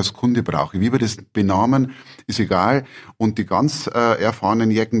ich eigentlich als Kunde brauche. Wie wir das benamen, ist egal. Und die ganz erfahrenen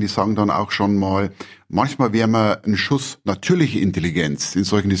Jecken, die sagen dann auch schon mal, manchmal wäre mir ein Schuss natürliche Intelligenz in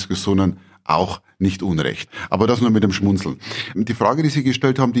solchen Diskussionen auch nicht unrecht. Aber das nur mit dem Schmunzeln. Die Frage, die Sie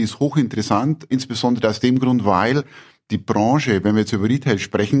gestellt haben, die ist hochinteressant, insbesondere aus dem Grund, weil die Branche, wenn wir jetzt über Retail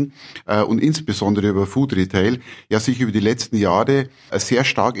sprechen und insbesondere über Food Retail, ja sich über die letzten Jahre sehr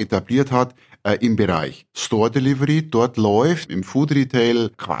stark etabliert hat im Bereich Store Delivery. Dort läuft im Food Retail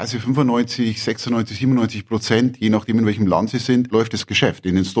quasi 95, 96, 97%, je nachdem in welchem Land Sie sind, läuft das Geschäft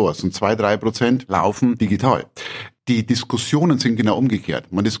in den Stores und 2-3% laufen digital. Die Diskussionen sind genau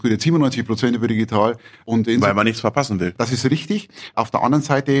umgekehrt. Man diskutiert 97% über digital und weil man nichts verpassen will. Das ist richtig. Auf der anderen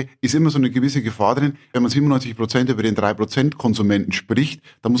Seite ist immer so eine gewisse Gefahr drin, wenn man 97% über den 3% Konsumenten spricht,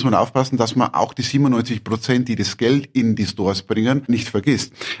 dann muss man aufpassen, dass man auch die 97%, die das Geld in die Stores bringen, nicht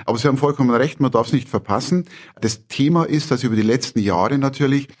vergisst. Aber Sie haben vollkommen recht, man darf es nicht verpassen. Das Thema ist, dass über die letzten Jahre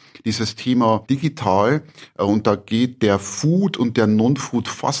natürlich dieses Thema digital, und da geht der Food und der Non-Food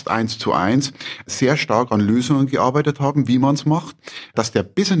fast 1:1, sehr stark an Lösungen gearbeitet haben, wie man es macht, dass der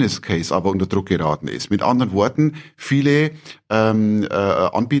Business Case aber unter Druck geraten ist. Mit anderen Worten, viele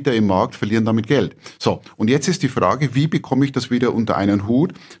Anbieter im Markt verlieren damit Geld. So, und jetzt ist die Frage, wie bekomme ich das wieder unter einen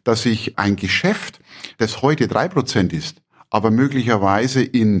Hut, dass ich ein Geschäft, das heute 3% ist, aber möglicherweise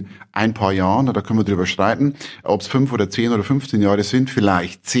in ein paar Jahren, da können wir drüber streiten, ob es 5 oder 10 oder 15 Jahre sind,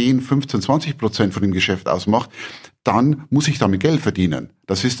 vielleicht 10, 15, 20% von dem Geschäft ausmacht, dann muss ich damit Geld verdienen.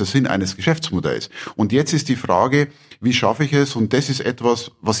 Das ist der Sinn eines Geschäftsmodells. Und jetzt ist die Frage, wie schaffe ich es? Und das ist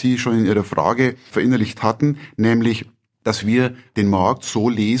etwas, was Sie schon in Ihrer Frage verinnerlicht hatten, nämlich, dass wir den Markt so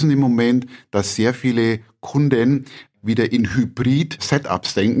lesen im Moment, dass sehr viele Kunden wieder in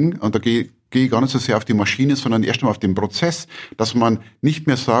Hybrid-Setups denken. Und da gehe gar nicht so sehr auf die Maschine, sondern erst einmal auf den Prozess, dass man nicht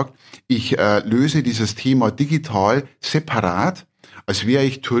mehr sagt, ich löse dieses Thema digital separat, als wäre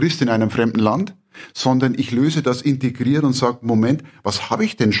ich Tourist in einem fremden Land, sondern ich löse das integriert und sage, Moment, was habe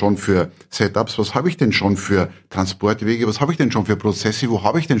ich denn schon für Setups, was habe ich denn schon für Transportwege, was habe ich denn schon für Prozesse, wo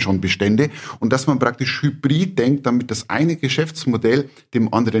habe ich denn schon Bestände, und dass man praktisch hybrid denkt, damit das eine Geschäftsmodell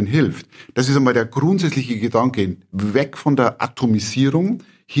dem anderen hilft. Das ist einmal der grundsätzliche Gedanke, weg von der Atomisierung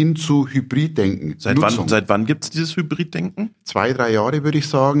hin zu Hybriddenken. Seit wann gibt es dieses Hybriddenken? 2-3 Jahre würde ich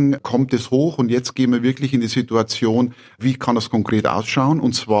sagen, kommt es hoch, und jetzt gehen wir wirklich in die Situation, wie kann das konkret ausschauen,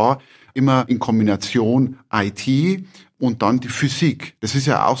 und zwar immer in Kombination IT und dann die Physik. Das ist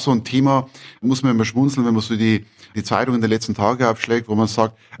ja auch so ein Thema, muss man immer schmunzeln, wenn man so die Zeitung in den letzten Tagen aufschlägt, wo man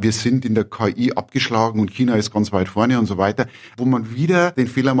sagt, wir sind in der KI abgeschlagen und China ist ganz weit vorne und so weiter, wo man wieder den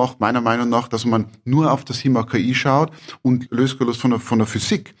Fehler macht, meiner Meinung nach, dass man nur auf das Thema KI schaut und losgelöst von der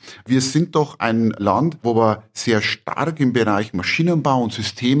Physik. Wir sind doch ein Land, wo wir sehr stark im Bereich Maschinenbau und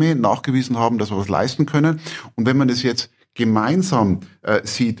Systeme nachgewiesen haben, dass wir was leisten können. Und wenn man das jetzt gemeinsam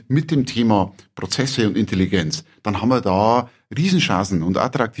sieht mit dem Thema Prozesse und Intelligenz, dann haben wir da Riesenchancen und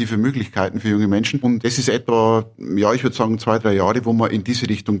attraktive Möglichkeiten für junge Menschen. Und das ist etwa, ja, ich würde sagen 2-3 Jahre, wo man in diese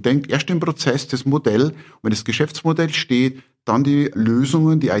Richtung denkt. Erst im Prozess, das Modell, wenn das Geschäftsmodell steht, dann die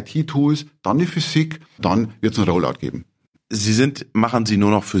Lösungen, die IT-Tools, dann die Physik, dann wird es einen Rollout geben. Machen Sie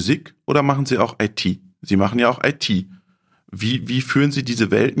nur noch Physik oder machen Sie auch IT? Sie machen ja auch IT. Wie führen Sie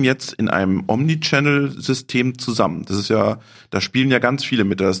diese Welten jetzt in einem Omnichannel-System zusammen? Das ist ja, da spielen ja ganz viele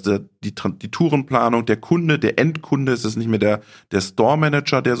mit. Das ist die Tourenplanung, der Kunde, der Endkunde. Es ist nicht mehr der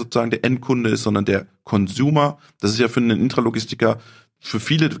Store-Manager, der sozusagen der Endkunde ist, sondern der Consumer. Das ist ja für einen Intralogistiker für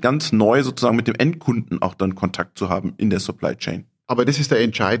viele ganz neu, sozusagen mit dem Endkunden auch dann Kontakt zu haben in der Supply Chain. Aber das ist der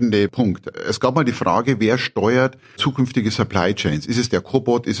entscheidende Punkt. Es gab mal die Frage, wer steuert zukünftige Supply Chains? Ist es der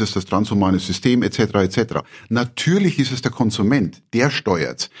Cobot, ist es das transhumane System etc. etc. Natürlich ist es der Konsument, der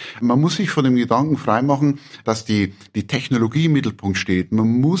steuert's. Man muss sich von dem Gedanken freimachen, dass die Technologie im Mittelpunkt steht.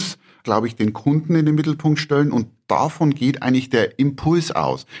 Man muss, glaube ich, den Kunden in den Mittelpunkt stellen, und davon geht eigentlich der Impuls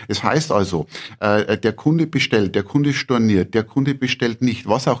aus. Es heißt also, der Kunde bestellt, der Kunde storniert, der Kunde bestellt nicht,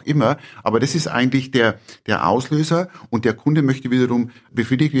 was auch immer. Aber das ist eigentlich der Auslöser, und der Kunde möchte wiederum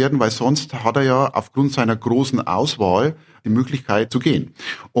befriedigt werden, weil sonst hat er ja aufgrund seiner großen Auswahl die Möglichkeit zu gehen.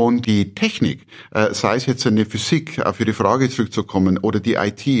 Und die Technik, sei es jetzt eine Physik, für die Frage zurückzukommen, oder die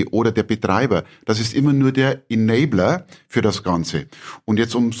IT oder der Betreiber, das ist immer nur der Enabler für das Ganze. Und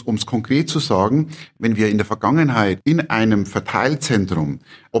jetzt, um's konkret zu sagen, wenn wir in der Vergangenheit in einem Verteilzentrum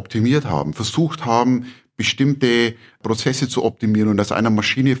optimiert haben, versucht haben, bestimmte Prozesse zu optimieren und aus einer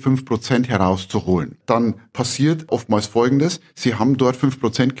Maschine 5% herauszuholen. Dann passiert oftmals Folgendes: Sie haben dort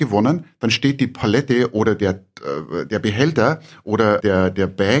 5% gewonnen, dann steht die Palette oder der Behälter oder der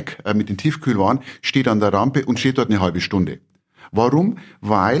Bag mit den Tiefkühlwaren steht an der Rampe und steht dort eine halbe Stunde. Warum?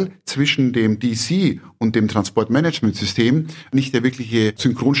 Weil zwischen dem DC und dem Transportmanagementsystem nicht der wirkliche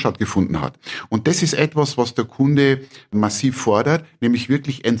Synchron stattgefunden hat. Und das ist etwas, was der Kunde massiv fordert, nämlich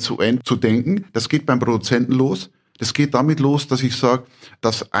wirklich end-to-end zu denken. Das geht beim Produzenten los. Das geht damit los, dass ich sage,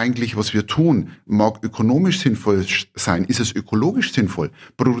 dass eigentlich, was wir tun, mag ökonomisch sinnvoll sein. Ist es ökologisch sinnvoll?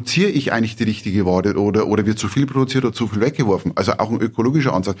 Produziere ich eigentlich die richtige Ware oder wird zu viel produziert oder zu viel weggeworfen? Also auch ein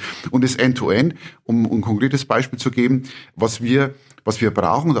ökologischer Ansatz. Und das End-to-End, um ein konkretes Beispiel zu geben, was wir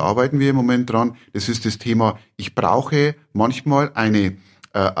brauchen, da arbeiten wir im Moment dran, das ist das Thema, ich brauche manchmal eine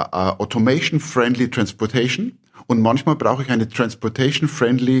Automation-Friendly Transportation und manchmal brauche ich eine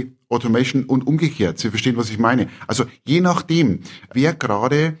Transportation-Friendly Automation und umgekehrt. Sie verstehen, was ich meine. Also je nachdem, wer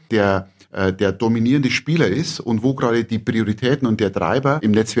gerade der dominierende Spieler ist und wo gerade die Prioritäten und der Treiber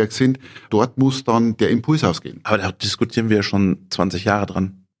im Netzwerk sind, dort muss dann der Impuls ausgehen. Aber da diskutieren wir ja schon 20 Jahre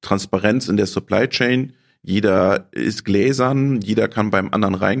dran. Transparenz in der Supply Chain, jeder ist gläsern, jeder kann beim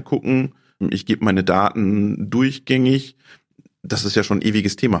anderen reingucken, ich gebe meine Daten durchgängig. Das ist ja schon ein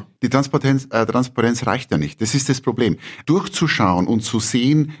ewiges Thema. Die Transparenz reicht ja nicht. Das ist das Problem. Durchzuschauen und zu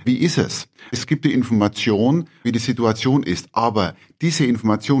sehen, wie ist es? Es gibt die Information, wie die Situation ist, aber diese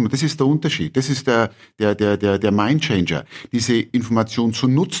Information, und das ist der Unterschied, das ist der Mindchanger, diese Information zu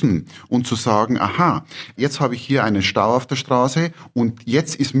nutzen und zu sagen, aha, jetzt habe ich hier einen Stau auf der Straße und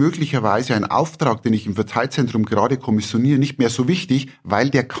jetzt ist möglicherweise ein Auftrag, den ich im Verteilzentrum gerade kommissioniere, nicht mehr so wichtig, weil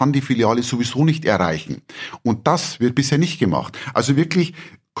der kann die Filiale sowieso nicht erreichen. Und das wird bisher nicht gemacht. Also wirklich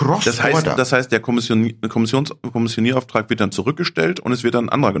Cross-Border. Das heißt, der Kommissionierauftrag wird dann zurückgestellt und es wird dann ein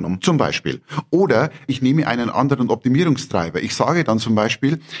anderer genommen. Zum Beispiel. Oder ich nehme einen anderen Optimierungstreiber. Ich sage dann zum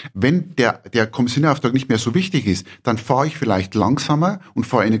Beispiel, wenn der Kommissionierauftrag nicht mehr so wichtig ist, dann fahre ich vielleicht langsamer und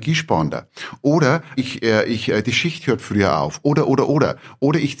fahre energiesparender. Oder die Schicht hört früher auf.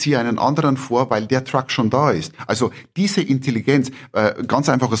 Oder ich ziehe einen anderen vor, weil der Truck schon da ist. Also diese Intelligenz, ganz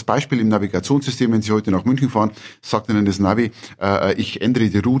einfaches Beispiel im Navigationssystem, wenn Sie heute nach München fahren, sagt Ihnen das Navi, ich ändere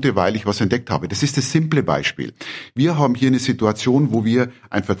die Route, weil ich was entdeckt habe. Das ist das simple Beispiel. Wir haben hier eine Situation, wo wir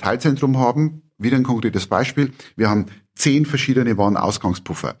ein Verteilzentrum haben. Wieder ein konkretes Beispiel. Wir haben 10 verschiedene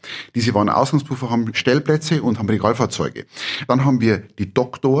Warenausgangspuffer. Diese Warenausgangspuffer haben Stellplätze und haben Regalfahrzeuge. Dann haben wir die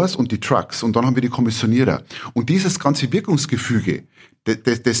Dockdoors und die Trucks und dann haben wir die Kommissionierer. Und dieses ganze Wirkungsgefüge,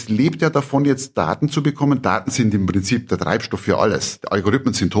 das lebt ja davon, jetzt Daten zu bekommen. Daten sind im Prinzip der Treibstoff für alles. Die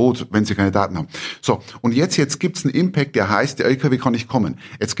Algorithmen sind tot, wenn sie keine Daten haben. So, und jetzt gibt's einen Impact, der heißt, der LKW kann nicht kommen.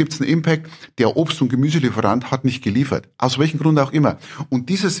 Jetzt gibt's einen Impact, der Obst- und Gemüselieferant hat nicht geliefert. Aus welchem Grund auch immer. Und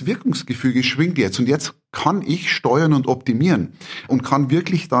dieses Wirkungsgefüge schwingt jetzt. Und jetzt kann ich steuern und optimieren und kann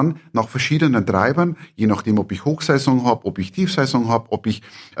wirklich dann nach verschiedenen Treibern, je nachdem, ob ich Hochsaison habe, ob ich Tiefsaison habe, ob ich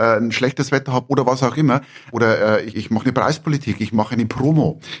ein schlechtes Wetter habe oder was auch immer, oder ich mache eine Preispolitik, ich mache eine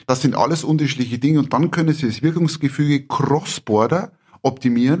Promo. Das sind alles unterschiedliche Dinge und dann können Sie das Wirkungsgefüge Cross-Border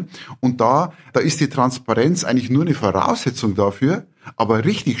optimieren und da ist die Transparenz eigentlich nur eine Voraussetzung dafür, aber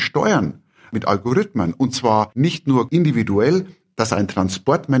richtig steuern mit Algorithmen und zwar nicht nur individuell, dass ein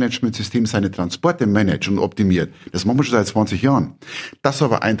Transportmanagementsystem seine Transporte managt und optimiert. Das machen wir schon seit 20 Jahren. Dass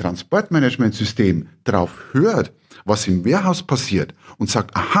aber ein Transportmanagementsystem darauf hört, was im Warehouse passiert und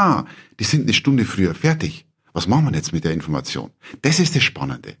sagt, aha, die sind eine Stunde früher fertig. Was machen wir jetzt mit der Information? Das ist das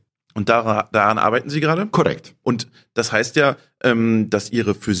Spannende. Und daran arbeiten Sie gerade? Korrekt. Und das heißt ja, dass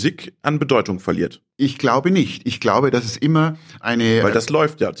Ihre Physik an Bedeutung verliert. Ich glaube nicht. Ich glaube, dass es immer eine... Weil das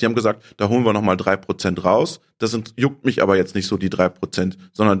läuft ja. Sie haben gesagt, da holen wir nochmal 3% raus. Das juckt mich aber jetzt nicht so, die 3%,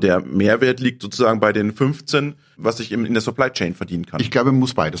 sondern der Mehrwert liegt sozusagen bei den 15, was ich in der Supply Chain verdienen kann. Ich glaube, man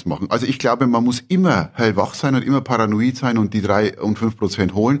muss beides machen. Also ich glaube, man muss immer hellwach sein und immer paranoid sein und die 3 und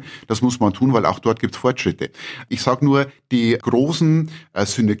 5% holen. Das muss man tun, weil auch dort gibt es Fortschritte. Ich sage nur, die großen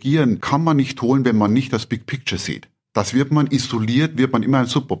Synergien kann man nicht holen, wenn man nicht das Big Picture sieht. Das wird man isoliert, wird man immer ein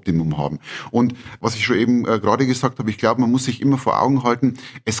Suboptimum haben. Und was ich schon eben gerade gesagt habe, ich glaube, man muss sich immer vor Augen halten,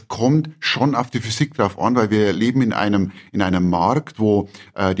 es kommt schon auf die Physik drauf an, weil wir leben in einem Markt, wo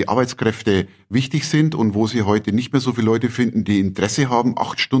die Arbeitskräfte wichtig sind und wo sie heute nicht mehr so viele Leute finden, die Interesse haben,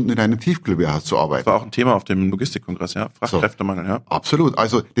 8 Stunden in einem Tiefkühlwarehouse zu arbeiten. Das war auch ein Thema auf dem Logistikkongress, ja? Fachkräftemangel, ja? Absolut.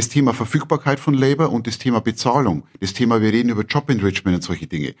 Also das Thema Verfügbarkeit von Labor und das Thema Bezahlung. Das Thema, wir reden über Job Enrichment und solche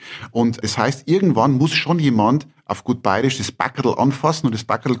Dinge. Und das heißt, irgendwann muss schon jemand auf gut bayerisch das Backerl anfassen und das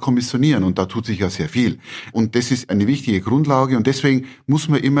Backerl kommissionieren. Und da tut sich ja sehr viel. Und das ist eine wichtige Grundlage. Und deswegen muss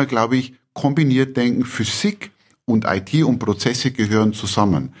man immer, glaube ich, kombiniert denken, Physik und IT und Prozesse gehören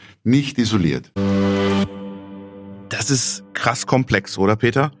zusammen, nicht isoliert. Das ist krass komplex, oder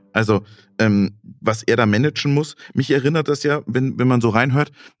Peter? Also, was er da managen muss. Mich erinnert das ja, wenn man so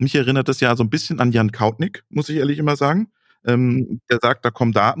reinhört, mich erinnert das ja so ein bisschen an Jan Kautnik, muss ich ehrlich immer sagen. Der sagt, da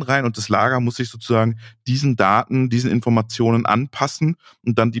kommen Daten rein und das Lager muss sich sozusagen diesen Daten, diesen Informationen anpassen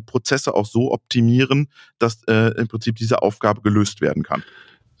und dann die Prozesse auch so optimieren, dass im Prinzip diese Aufgabe gelöst werden kann.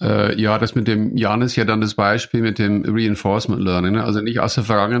 Ja, das mit dem Jan ist ja dann das Beispiel mit dem Reinforcement Learning. Ne? Also nicht aus der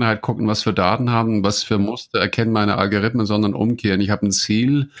Vergangenheit gucken, was für Daten haben, was für Muster erkennen meine Algorithmen, sondern umkehren. Ich habe ein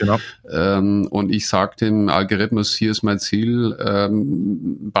Ziel Genau. und ich sage dem Algorithmus, hier ist mein Ziel,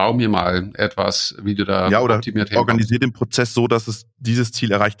 bau mir mal etwas, wie du da Ja, oder optimiert hinkommst. organisier den Prozess so, dass dieses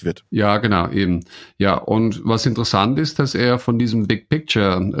Ziel erreicht wird. Ja, genau, eben. Ja, und was interessant ist, dass er von diesem Big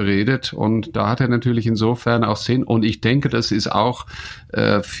Picture redet und da hat er natürlich insofern auch Sinn und ich denke, das ist auch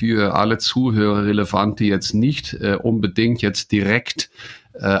für alle Zuhörer relevant, die jetzt nicht unbedingt jetzt direkt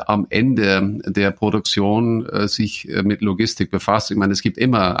am Ende der Produktion sich mit Logistik befasst. Ich meine, es gibt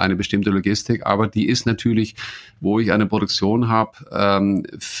immer eine bestimmte Logistik, aber die ist natürlich, wo ich eine Produktion habe,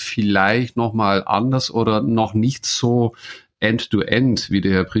 vielleicht nochmal anders oder noch nicht so End-to-End, wie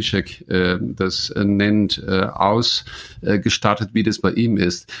der Herr Prischek das nennt, ausgestattet, wie das bei ihm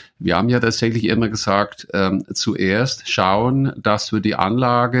ist. Wir haben ja tatsächlich immer gesagt, zuerst schauen, dass wir die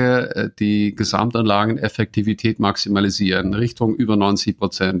Anlage, die Gesamtanlageneffektivität maximalisieren, Richtung über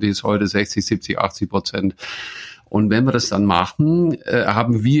 90%, die ist heute 60, 70, 80%. Und wenn wir das dann machen,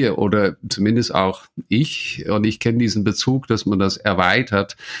 haben wir oder zumindest auch ich, und ich kenne diesen Bezug, dass man das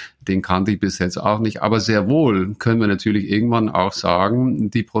erweitert, den kannte ich bis jetzt auch nicht, aber sehr wohl können wir natürlich irgendwann auch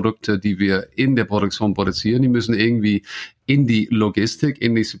sagen, die Produkte, die wir in der Produktion produzieren, die müssen irgendwie in die Logistik,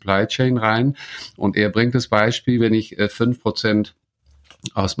 in die Supply Chain rein. Und er bringt das Beispiel, wenn ich 5%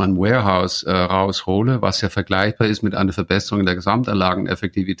 aus meinem Warehouse raushole, was ja vergleichbar ist mit einer Verbesserung der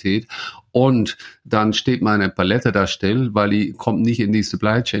Gesamtanlageneffektivität. Und dann steht meine Palette da still, weil die kommt nicht in die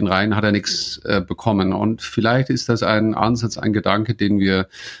Supply Chain rein, hat er nichts bekommen. Und vielleicht ist das ein Ansatz, ein Gedanke, den wir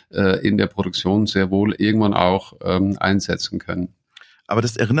in der Produktion sehr wohl irgendwann auch einsetzen können. Aber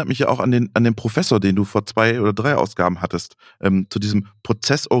das erinnert mich ja auch an den Professor, den du vor 2 oder 3 Ausgaben hattest, zu diesem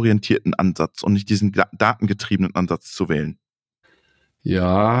prozessorientierten Ansatz und nicht diesen datengetriebenen Ansatz zu wählen.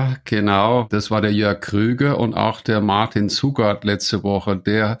 Ja, genau. Das war der Jörg Krüger und auch der Martin Zugart letzte Woche.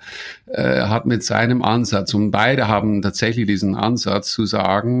 Der hat mit seinem Ansatz, und beide haben tatsächlich diesen Ansatz zu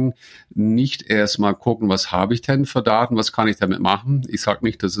sagen, nicht erstmal gucken, was habe ich denn für Daten, was kann ich damit machen. Ich sage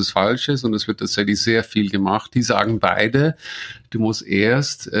nicht, dass es falsch ist und es wird tatsächlich sehr viel gemacht. Die sagen beide, du musst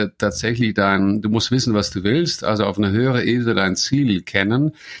erst tatsächlich du musst wissen, was du willst, also auf einer höheren Ebene dein Ziel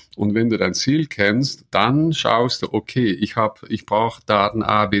kennen. Und wenn du dein Ziel kennst, dann schaust du, okay, ich brauche Daten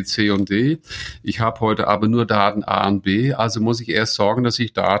A, B, C und D. Ich habe heute aber nur Daten A und B, also muss ich erst sorgen, dass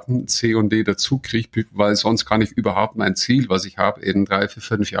ich Daten C und D dazu kriege, weil sonst kann ich überhaupt mein Ziel, was ich habe, in 3, 4,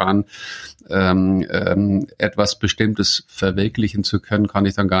 5 Jahren etwas Bestimmtes verwirklichen zu können, kann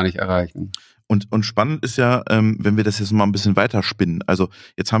ich dann gar nicht erreichen. Und spannend ist ja, wenn wir das jetzt mal ein bisschen weiterspinnen. Also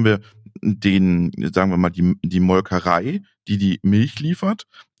jetzt haben wir sagen wir mal, die Molkerei, die Milch liefert.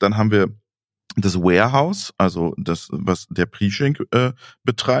 Dann haben wir das Warehouse, also das, was der Prischenk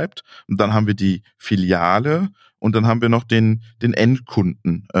betreibt. Und dann haben wir die Filiale und dann haben wir noch den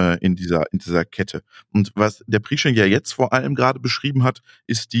Endkunden in dieser Kette. Und was der Prischenk ja jetzt vor allem gerade beschrieben hat,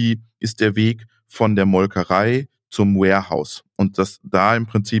 ist der Weg von der Molkerei zum Warehouse und dass da im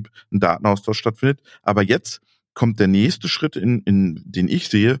Prinzip ein Datenaustausch stattfindet. Aber jetzt kommt der nächste Schritt, in den ich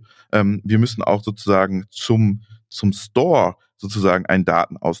sehe. Wir müssen auch sozusagen zum Store sozusagen einen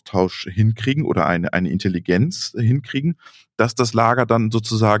Datenaustausch hinkriegen oder eine Intelligenz hinkriegen, dass das Lager dann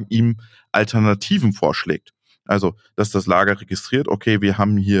sozusagen ihm Alternativen vorschlägt. Also, dass das Lager registriert, okay, wir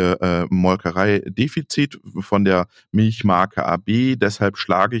haben hier Molkerei-Defizit von der Milchmarke AB, deshalb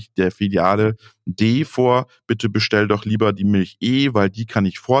schlage ich der Filiale D vor, bitte bestell doch lieber die Milch E, weil die kann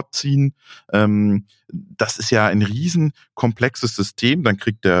ich vorziehen. Das ist ja ein riesen komplexes System. Dann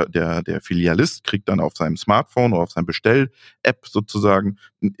kriegt der Filialist kriegt dann auf seinem Smartphone oder auf seinem Bestell-App sozusagen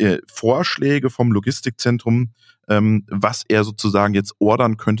Vorschläge vom Logistikzentrum, was er sozusagen jetzt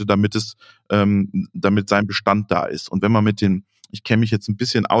ordern könnte, damit sein Bestand da ist. Und wenn man ich kenne mich jetzt ein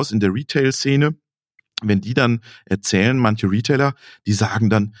bisschen aus in der Retail-Szene, wenn die dann erzählen, manche Retailer, die sagen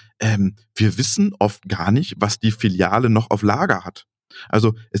dann, wir wissen oft gar nicht, was die Filiale noch auf Lager hat.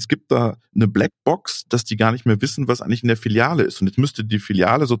 Also es gibt da eine Blackbox, dass die gar nicht mehr wissen, was eigentlich in der Filiale ist. Und jetzt müsste die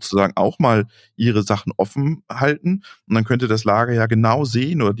Filiale sozusagen auch mal ihre Sachen offen halten. Und dann könnte das Lager ja genau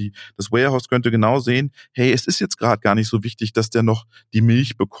sehen oder das Warehouse könnte genau sehen, hey, es ist jetzt gerade gar nicht so wichtig, dass der noch die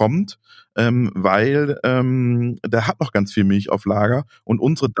Milch bekommt, weil der hat noch ganz viel Milch auf Lager. Und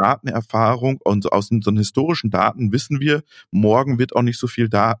unsere Datenerfahrung und aus unseren historischen Daten wissen wir, morgen wird auch nicht so viel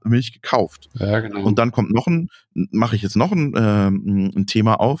Milch gekauft. Ja, genau. Und dann kommt mache ich jetzt noch ein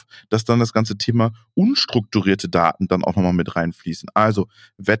Thema auf, dass dann das ganze Thema unstrukturierte Daten dann auch nochmal mit reinfließen. Also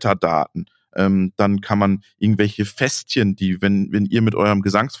Wetterdaten, Dann kann man irgendwelche Festchen, die, wenn ihr mit eurem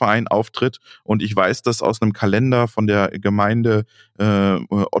Gesangsverein auftritt und ich weiß das aus einem Kalender von der Gemeinde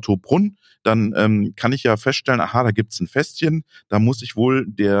Ottobrunn, dann kann ich ja feststellen, aha, da gibt's ein Festchen, da muss ich wohl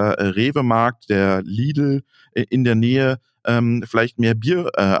der Rewe-Markt, der Lidl in der Nähe vielleicht mehr Bier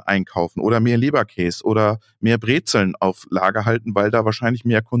einkaufen oder mehr Leberkäse oder mehr Brezeln auf Lager halten, weil da wahrscheinlich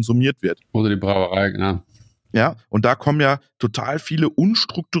mehr konsumiert wird. Oder die Brauerei, genau. Ja, und da kommen ja total viele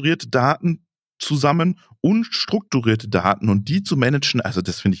unstrukturierte Daten zusammen, unstrukturierte Daten und die zu managen, also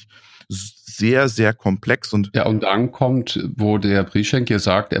das finde ich sehr, sehr komplex. Und ja, und dann kommt, wo der Prischenk ja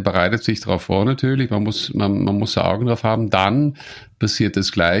sagt, er bereitet sich darauf vor natürlich, man muss Augen drauf haben, dann passiert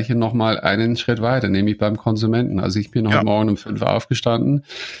das Gleiche nochmal einen Schritt weiter, nämlich beim Konsumenten. Also ich bin heute Morgen um 5 aufgestanden,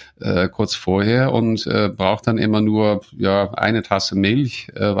 kurz vorher und brauche dann immer nur eine Tasse Milch,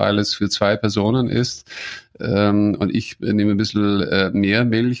 weil es für 2 Personen ist. Und ich nehme ein bisschen mehr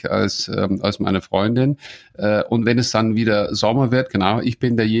Milch als meine Freundin. Und wenn es dann wieder Sommer wird, genau, ich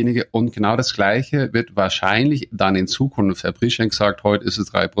bin derjenige und genau das Gleiche wird wahrscheinlich dann in Zukunft, Herr Prischenk sagt, heute ist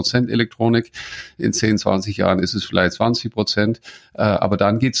es 3% Elektronik, in 10, 20 Jahren ist es vielleicht 20%, aber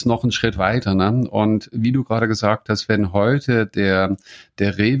dann geht's noch einen Schritt weiter. Ne? Und wie du gerade gesagt hast, wenn heute der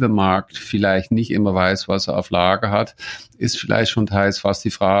Rewe-Markt vielleicht nicht immer weiß, was er auf Lager hat, ist vielleicht schon teils fast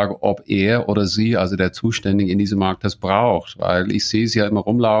die Frage, ob er oder sie, also der Zuständige in diesem Markt, das braucht. Weil ich sehe sie ja immer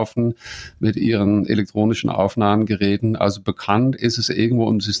rumlaufen mit ihren elektronischen Aufnahmegeräten. Also bekannt ist es irgendwo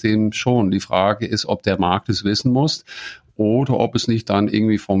im System schon. Die Frage ist, ob der Markt es wissen muss oder ob es nicht dann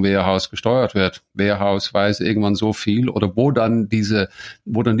irgendwie vom Warehouse gesteuert wird. Warehouse weiß irgendwann so viel oder wo dann diese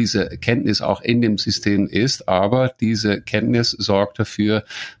Kenntnis auch in dem System ist. Aber diese Kenntnis sorgt dafür,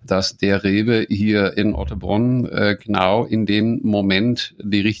 dass der Rewe hier in Ottobrunn genau in dem Moment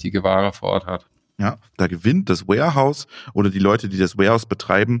die richtige Ware vor Ort hat. Ja, da gewinnt das Warehouse oder die Leute, die das Warehouse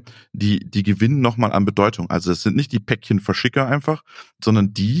betreiben, die gewinnen nochmal an Bedeutung. Also es sind nicht die Päckchenverschicker einfach,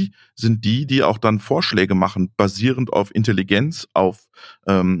 sondern die sind die auch dann Vorschläge machen, basierend auf Intelligenz, auf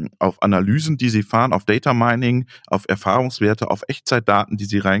Analysen, die sie fahren, auf Data Mining, auf Erfahrungswerte, auf Echtzeitdaten, die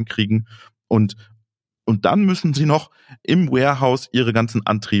sie reinkriegen und dann müssen sie noch im Warehouse ihre ganzen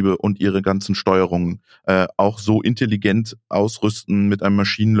Antriebe und ihre ganzen Steuerungen auch so intelligent ausrüsten mit einem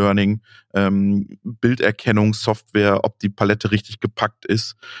Machine Learning, Bilderkennungssoftware, ob die Palette richtig gepackt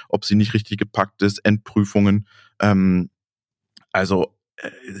ist, ob sie nicht richtig gepackt ist, Endprüfungen. Also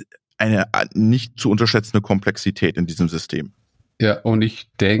eine nicht zu unterschätzende Komplexität in diesem System. Ja, und ich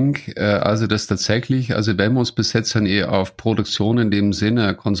denke, also das tatsächlich, also wenn wir uns bis jetzt dann eher auf Produktion in dem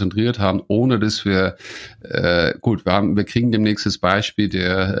Sinne konzentriert haben, ohne dass wir, wir kriegen demnächst das Beispiel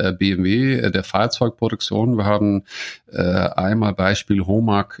der BMW, der Fahrzeugproduktion. Wir haben einmal Beispiel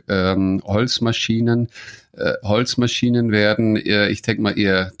Homag, Holzmaschinen. Holzmaschinen werden, ich denke mal,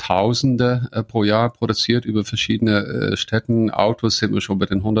 eher Tausende pro Jahr produziert über verschiedene Städten. Autos sind wir schon bei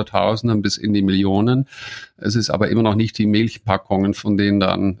den Hunderttausenden bis in die Millionen. Es ist aber immer noch nicht die Milchpackungen, von denen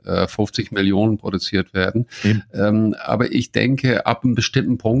dann 50 Millionen produziert werden. Aber ich denke, ab einem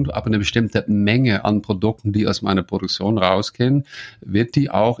bestimmten Punkt, ab einer bestimmten Menge an Produkten, die aus meiner Produktion rausgehen, wird die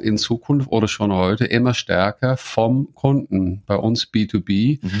auch in Zukunft oder schon heute immer stärker vom Kunden, bei uns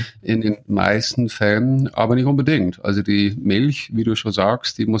B2B, in den meisten Fällen, aber nicht unbedingt. Also die Milch, wie du schon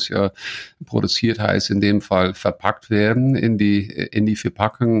sagst, die muss ja produziert, heißt in dem Fall verpackt werden, in die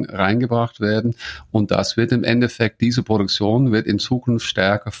Verpackung reingebracht werden und das wird im Endeffekt, diese Produktion wird in Zukunft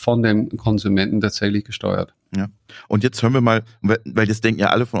stärker von dem Konsumenten tatsächlich gesteuert. Ja. Und jetzt hören wir mal, weil jetzt denken ja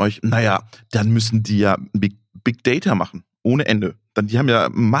alle von euch, naja, dann müssen die ja Big Data machen, ohne Ende. Die haben ja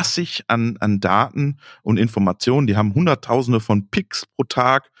massig an Daten und Informationen, die haben Hunderttausende von Picks pro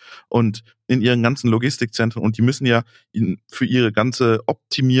Tag und in ihren ganzen Logistikzentren und die müssen ja für ihre ganze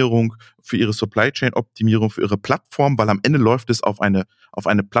Optimierung, für ihre Supply Chain Optimierung, für ihre Plattform, weil am Ende läuft es auf eine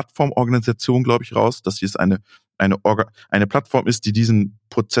Plattformorganisation, glaube ich, raus, dass es eine Plattform ist, die diesen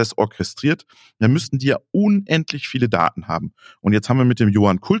Prozess orchestriert, dann müssten die ja unendlich viele Daten haben. Und jetzt haben wir mit dem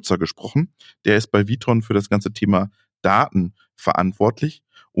Johann Kulzer gesprochen, der ist bei Vitron für das ganze Thema Daten verantwortlich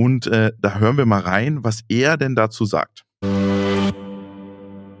und da hören wir mal rein, was er denn dazu sagt.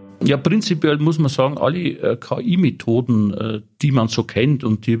 Ja, prinzipiell muss man sagen, alle KI-Methoden, die man so kennt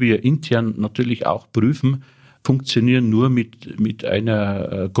und die wir intern natürlich auch prüfen, funktionieren nur mit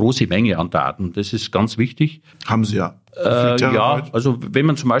einer großen Menge an Daten. Das ist ganz wichtig. Haben Sie ja. Ja, also wenn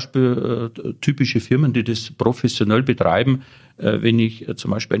man zum Beispiel typische Firmen, die das professionell betreiben, wenn ich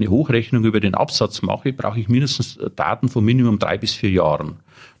zum Beispiel eine Hochrechnung über den Absatz mache, brauche ich mindestens Daten von Minimum 3 bis 4 Jahren.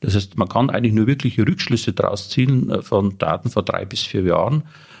 Das heißt, man kann eigentlich nur wirkliche Rückschlüsse draus ziehen von Daten von 3 bis 4 Jahren,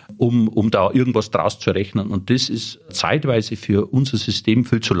 um da irgendwas draus zu rechnen. Und das ist zeitweise für unser System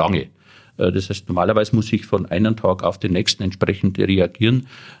viel zu lange. Das heißt, normalerweise muss ich von einem Tag auf den nächsten entsprechend reagieren.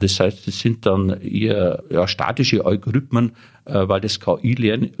 Das heißt, es sind dann eher statische Algorithmen, weil das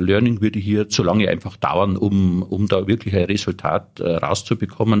KI-Learning würde hier zu lange einfach dauern, um da wirklich ein Resultat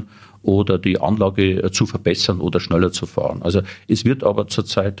rauszubekommen oder die Anlage zu verbessern oder schneller zu fahren. Also es wird aber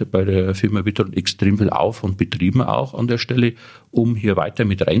zurzeit bei der Firma Witron extrem viel und betrieben auch an der Stelle, um hier weiter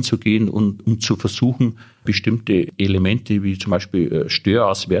mit reinzugehen und um zu versuchen, bestimmte Elemente wie zum Beispiel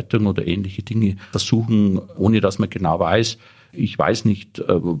Störauswertung oder ähnliche Dinge versuchen, ohne dass man genau weiß, ich weiß nicht,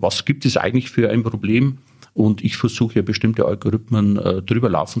 was gibt es eigentlich für ein Problem. Und ich versuche ja bestimmte Algorithmen drüber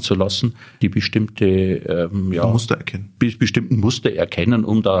laufen zu lassen, die bestimmte bestimmten Muster erkennen,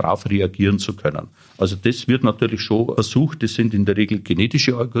 um darauf reagieren zu können. Also das wird natürlich schon versucht. Das sind in der Regel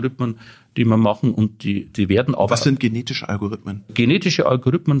genetische Algorithmen, die wir machen und die werden aber... Was sind genetische Algorithmen? Genetische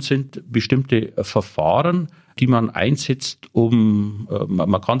Algorithmen sind bestimmte Verfahren, die man einsetzt,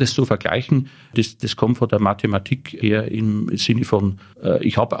 man kann das so vergleichen, das kommt von der Mathematik her im Sinne von,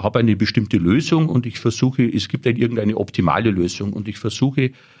 ich habe eine bestimmte Lösung und ich versuche, es gibt irgendeine optimale Lösung und ich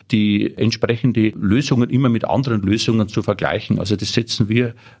versuche, die entsprechende Lösungen immer mit anderen Lösungen zu vergleichen. Also das setzen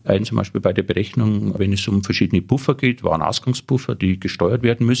wir ein, zum Beispiel bei der Berechnung, wenn es um verschiedene Puffer geht, Warenausgangspuffer, die gesteuert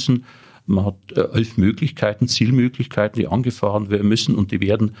werden müssen. Man hat 11 Möglichkeiten, Zielmöglichkeiten, die angefahren werden müssen und die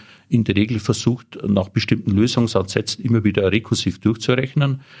werden in der Regel versucht, nach bestimmten Lösungsansätzen immer wieder rekursiv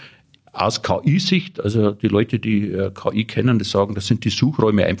durchzurechnen. Aus KI-Sicht, also die Leute, die KI kennen, die sagen, das sind die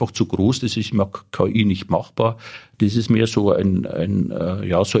Suchräume einfach zu groß, das ist mit KI nicht machbar. Das ist mehr so ein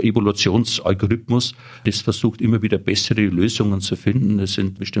Evolutionsalgorithmus, das versucht immer wieder bessere Lösungen zu finden. Das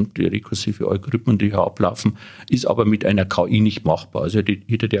sind bestimmte rekursive Algorithmen, die hier ablaufen, ist aber mit einer KI nicht machbar. Also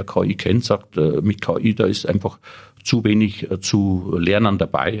jeder, der KI kennt, sagt, mit KI, da ist einfach zu wenig zu lernen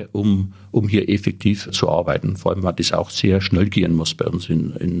dabei, um hier effektiv zu arbeiten. Vor allem, weil das auch sehr schnell gehen muss bei uns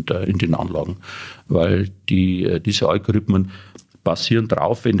in den Anlagen, weil diese Algorithmen basieren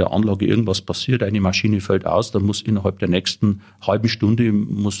drauf, wenn der Anlage irgendwas passiert, eine Maschine fällt aus, dann muss innerhalb der nächsten halben Stunde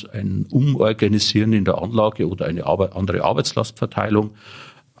muss ein Umorganisieren in der Anlage oder eine andere Arbeitslastverteilung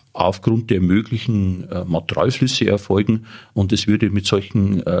aufgrund der möglichen Materialflüsse erfolgen und es würde mit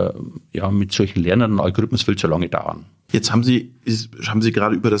solchen lernenden Algorithmen viel zu lange dauern. Jetzt haben Sie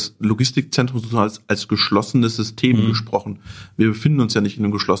gerade über das Logistikzentrum als geschlossenes System gesprochen. Wir befinden uns ja nicht in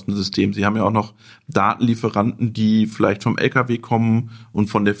einem geschlossenen System. Sie haben ja auch noch Datenlieferanten, die vielleicht vom LKW kommen und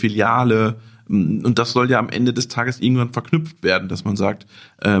von der Filiale. Und das soll ja am Ende des Tages irgendwann verknüpft werden, dass man sagt,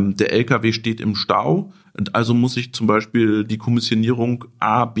 der LKW steht im Stau und also muss ich zum Beispiel die Kommissionierung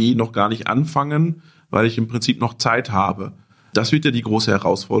A, B noch gar nicht anfangen, weil ich im Prinzip noch Zeit habe. Das wird ja die große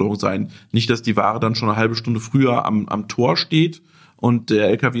Herausforderung sein. Nicht, dass die Ware dann schon eine halbe Stunde früher am Tor steht und der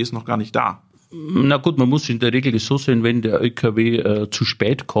LKW ist noch gar nicht da. Na gut, man muss in der Regel so sehen, wenn der LKW zu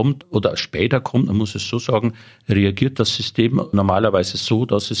spät kommt oder später kommt, man muss es so sagen, reagiert das System normalerweise so,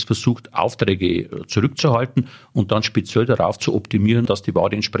 dass es versucht, Aufträge zurückzuhalten und dann speziell darauf zu optimieren, dass die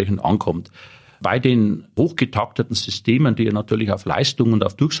Ware entsprechend ankommt. Bei den hochgetakteten Systemen, die ja natürlich auf Leistung und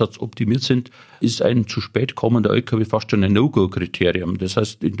auf Durchsatz optimiert sind, ist ein zu spät kommender LKW fast schon ein No-Go-Kriterium. Das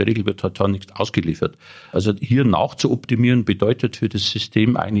heißt, in der Regel wird halt da nichts ausgeliefert. Also hier nachzuoptimieren bedeutet für das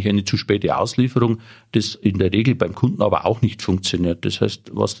System eigentlich eine zu späte Auslieferung, das in der Regel beim Kunden aber auch nicht funktioniert. Das heißt,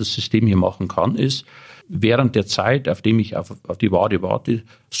 was das System hier machen kann, ist, während der Zeit, auf dem ich auf die Ware warte,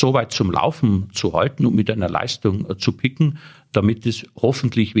 so weit zum Laufen zu halten und mit einer Leistung zu picken, damit es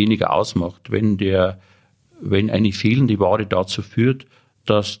hoffentlich weniger ausmacht, wenn eine fehlende Ware dazu führt,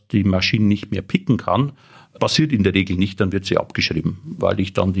 dass die Maschine nicht mehr picken kann. Passiert in der Regel nicht, dann wird sie abgeschrieben, weil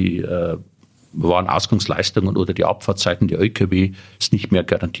ich dann die Warenausgangsleistungen oder die Abfahrtzeiten der LKW nicht mehr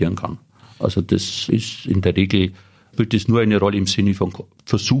garantieren kann. Also das ist in der Regel, spielt es nur eine Rolle im Sinne von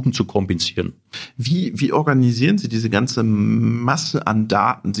versuchen zu kompensieren. Wie organisieren Sie diese ganze Masse an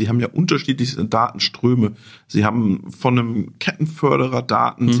Daten? Sie haben ja unterschiedliche Datenströme. Sie haben von einem Kettenförderer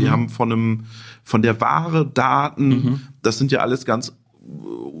Daten, Sie haben von der Ware Daten. Das sind ja alles ganz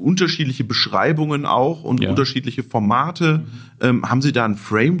unterschiedliche Beschreibungen auch und unterschiedliche Formate. Haben Sie da ein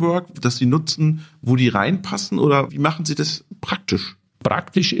Framework, das Sie nutzen, wo die reinpassen oder wie machen Sie das praktisch?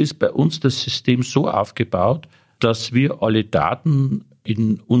 Praktisch ist bei uns das System so aufgebaut, dass wir alle Daten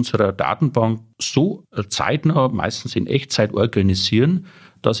in unserer Datenbank so zeitnah, meistens in Echtzeit organisieren,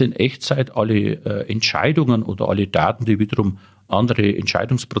 dass in Echtzeit alle Entscheidungen oder alle Daten, die wiederum andere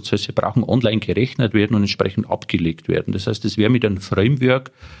Entscheidungsprozesse brauchen, online gerechnet werden und entsprechend abgelegt werden. Das heißt, es wäre mit einem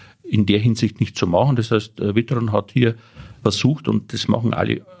Framework in der Hinsicht nicht zu machen. Das heißt, Witron hat hier versucht, und das machen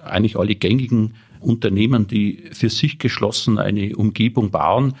eigentlich alle gängigen Unternehmen, die für sich geschlossen eine Umgebung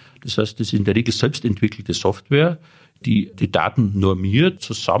bauen. Das heißt, das ist in der Regel selbstentwickelte Software, die Daten normiert,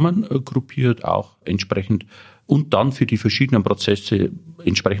 zusammengruppiert, auch entsprechend und dann für die verschiedenen Prozesse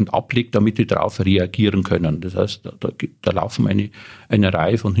entsprechend ablegt, damit die darauf reagieren können. Das heißt, da laufen eine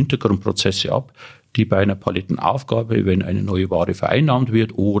Reihe von Hintergrundprozesse ab, die bei einer Palettenaufgabe, wenn eine neue Ware vereinnahmt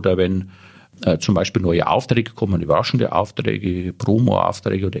wird oder wenn zum Beispiel neue Aufträge kommen, überraschende Aufträge,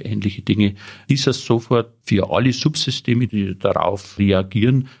 Promo-Aufträge oder ähnliche Dinge, ist es sofort für alle Subsysteme, die darauf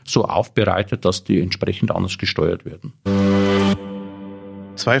reagieren, so aufbereitet, dass die entsprechend anders gesteuert werden.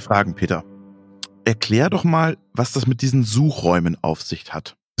 2 Fragen, Peter. Erklär doch mal, was das mit diesen Suchräumen auf sich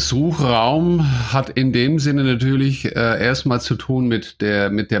hat. Suchraum hat in dem Sinne natürlich erstmal zu tun mit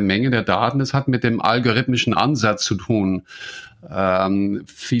der Menge der Daten. Es hat mit dem algorithmischen Ansatz zu tun.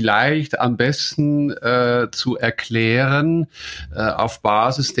 Vielleicht am besten zu erklären auf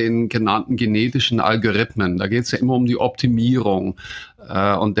Basis den genannten genetischen Algorithmen. Da geht es ja immer um die Optimierung.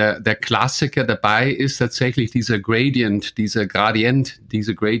 Und der Klassiker dabei ist tatsächlich dieser Gradient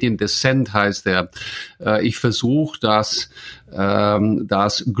Descent heißt der. Ich versuche das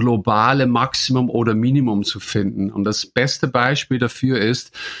globale Maximum oder Minimum zu finden. Und das beste Beispiel dafür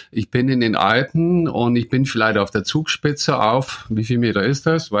ist, ich bin in den Alpen und ich bin vielleicht auf der Zugspitze auf, wie viel Meter ist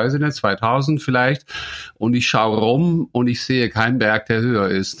das? Weiß ich nicht, 2000 vielleicht. Und ich schaue rum und ich sehe keinen Berg, der höher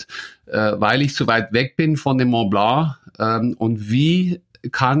ist, weil ich zu weit weg bin von dem Mont Blanc. Und wie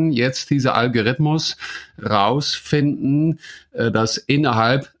kann jetzt dieser Algorithmus rausfinden, dass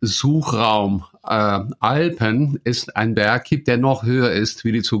innerhalb Suchraum Alpen es einen Berg gibt, der noch höher ist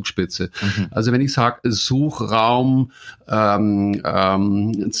wie die Zugspitze. Also wenn ich sage Suchraum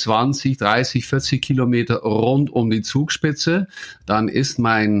 20, 30, 40 Kilometer rund um die Zugspitze, dann ist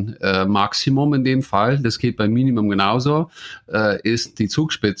mein Maximum in dem Fall, das geht beim Minimum genauso, ist die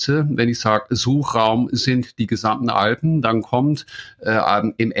Zugspitze. Wenn ich sage Suchraum sind die gesamten Alpen, dann kommt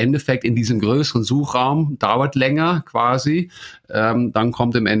im Endeffekt in diesem größeren Suchraum, dauert länger quasi, dann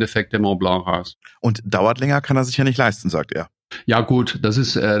kommt im Endeffekt der Mont Blanc raus. Und dauert länger kann er sich ja nicht leisten, sagt er. Ja gut, das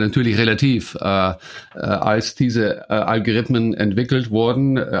ist natürlich relativ. Als diese Algorithmen entwickelt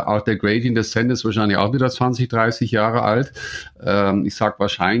wurden, auch der Gradient Descent ist wahrscheinlich auch wieder 20, 30 Jahre alt. Ich sage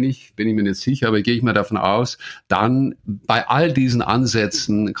wahrscheinlich, bin ich mir nicht sicher, aber gehe ich mal davon aus, dann bei all diesen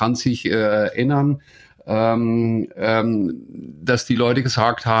Ansätzen kann sich erinnern, dass die Leute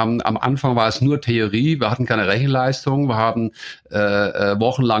gesagt haben, am Anfang war es nur Theorie, wir hatten keine Rechenleistung, wir haben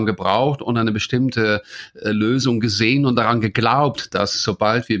wochenlang gebraucht und eine bestimmte Lösung gesehen und daran geglaubt, dass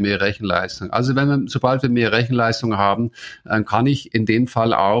sobald wir mehr Rechenleistung haben, dann kann ich in dem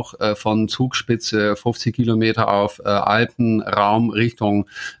Fall auch von Zugspitze 50 Kilometer auf Alpenraum Richtung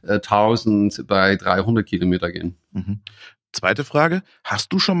 1000 bei 300 Kilometer gehen. Zweite Frage,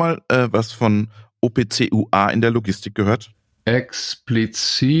 hast du schon mal was von OPC-UA in der Logistik gehört?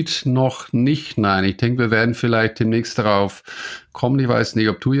 Explizit noch nicht, nein. Ich denke, wir werden vielleicht demnächst darauf kommen. Ich weiß nicht,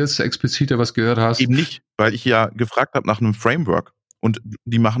 ob du jetzt explizit was gehört hast. Eben nicht, weil ich ja gefragt habe nach einem Framework und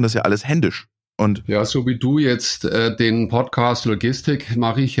die machen das ja alles händisch. Und ja, so wie du jetzt den Podcast Logistik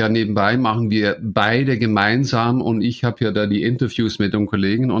machen wir beide gemeinsam und ich habe ja da die Interviews mit den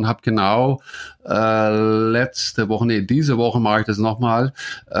Kollegen und habe genau diese Woche mache ich das nochmal,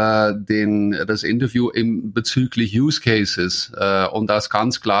 das Interview bezüglich Use Cases und das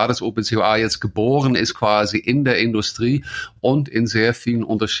ganz klar, dass OPC-UA jetzt geboren ist quasi in der Industrie und in sehr vielen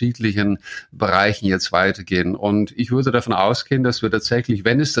unterschiedlichen Bereichen jetzt weitergehen. Und ich würde davon ausgehen, dass wir tatsächlich,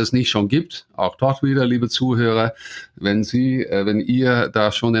 wenn es das nicht schon gibt, auch dort wieder, liebe Zuhörer, wenn ihr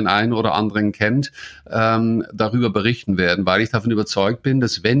da schon den einen oder anderen kennt, darüber berichten werden, weil ich davon überzeugt bin,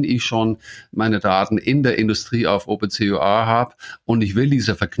 dass wenn ich schon meine Daten in der Industrie auf OPC-UA habe und ich will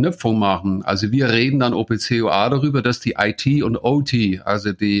diese Verknüpfung machen, also wir reden dann OPC-UA darüber, dass die IT und OT,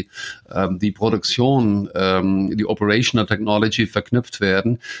 also die Produktion, die Operational Technology verknüpft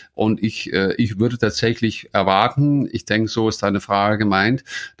werden und ich würde tatsächlich erwarten, ich denke, so ist deine Frage gemeint,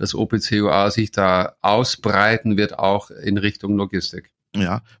 dass OPC-UA sich da ausbreiten wird, auch in Richtung Logistik.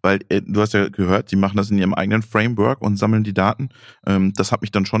 Ja, weil du hast ja gehört, die machen das in ihrem eigenen Framework und sammeln die Daten. Das hat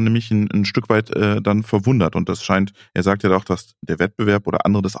mich dann schon nämlich ein Stück weit dann verwundert und das scheint, er sagt ja auch, dass der Wettbewerb oder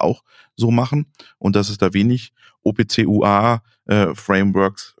andere das auch so machen und dass es da wenig OPC-UA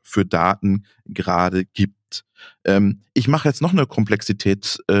Frameworks für Daten gerade gibt. Ich mache jetzt noch eine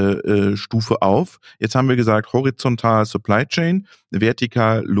Komplexitätsstufe auf. Jetzt haben wir gesagt, horizontal Supply Chain,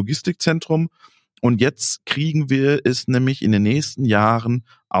 vertikal Logistikzentrum. Und jetzt kriegen wir es nämlich in den nächsten Jahren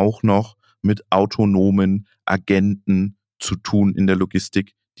auch noch mit autonomen Agenten zu tun in der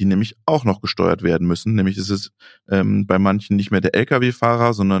Logistik, die nämlich auch noch gesteuert werden müssen. Nämlich ist es bei manchen nicht mehr der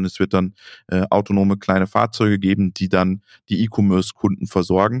Lkw-Fahrer, sondern es wird dann autonome kleine Fahrzeuge geben, die dann die E-Commerce-Kunden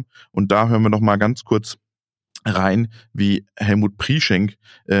versorgen. Und da hören wir noch mal ganz kurz rein, wie Helmut Prieschenk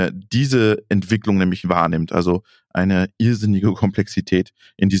diese Entwicklung nämlich wahrnimmt. Also eine irrsinnige Komplexität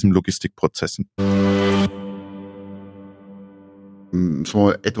in diesen Logistikprozessen.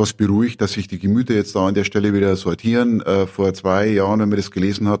 So etwas beruhigt, dass sich die Gemüter jetzt da an der Stelle wieder sortieren. Vor 2 Jahren, wenn man das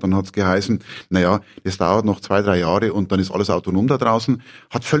gelesen hat, dann hat es geheißen, naja, das dauert noch 2-3 Jahre und dann ist alles autonom da draußen.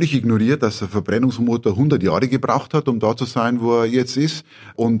 Hat völlig ignoriert, dass der Verbrennungsmotor 100 Jahre gebraucht hat, um da zu sein, wo er jetzt ist.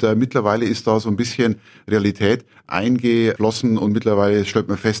 Und mittlerweile ist da so ein bisschen Realität eingeflossen und mittlerweile stellt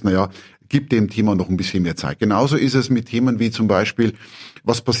man fest, naja, gibt dem Thema noch ein bisschen mehr Zeit. Genauso ist es mit Themen wie zum Beispiel,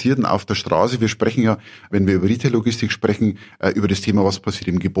 was passiert denn auf der Straße? Wir sprechen ja, wenn wir über Retail-Logistik sprechen, über das Thema, was passiert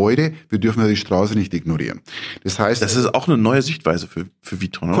im Gebäude. Wir dürfen ja die Straße nicht ignorieren. Das heißt, das ist auch eine neue Sichtweise für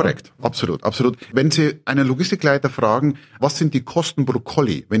Witron, oder? Korrekt, absolut, absolut. Wenn Sie einen Logistikleiter fragen, was sind die Kosten pro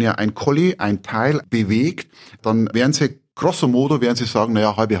Colli? Wenn er ein Colli, ein Teil bewegt, dann werden Sie grosso modo werden Sie sagen,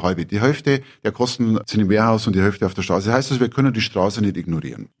 naja, halbe. Die Hälfte der Kosten sind im Warehouse und die Hälfte auf der Straße. Das heißt also, wir können die Straße nicht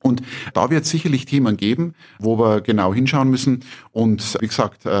ignorieren. Und da wird es sicherlich Themen geben, wo wir genau hinschauen müssen. Und wie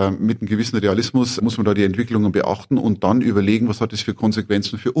gesagt, mit einem gewissen Realismus muss man da die Entwicklungen beachten und dann überlegen, was hat das für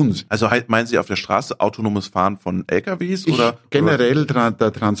Konsequenzen für uns. Also meinen Sie auf der Straße autonomes Fahren von LKWs? Oder Generell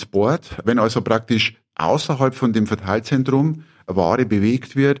der Transport, wenn also praktisch außerhalb von dem Verteilzentrum Ware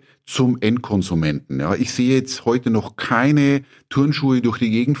bewegt wird zum Endkonsumenten. Ja, ich sehe jetzt heute noch keine Turnschuhe durch die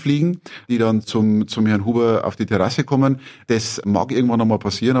Gegend fliegen, die dann zum Herrn Huber auf die Terrasse kommen. Das mag irgendwann noch mal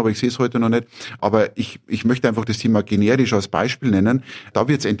passieren, aber ich sehe es heute noch nicht. Aber ich möchte einfach das Thema generisch als Beispiel nennen. Da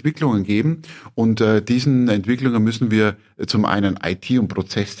wird es Entwicklungen geben und diesen Entwicklungen müssen wir zum einen IT- und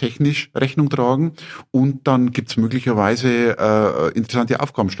prozesstechnisch Rechnung tragen und dann gibt es möglicherweise interessante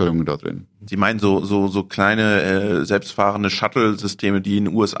Aufgabenstellungen da drin. Sie meinen so kleine selbstfahrende Shuttle-Systeme, die in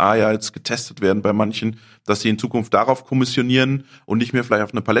den USA ja jetzt getestet werden bei manchen, dass sie in Zukunft darauf kommissionieren und nicht mehr vielleicht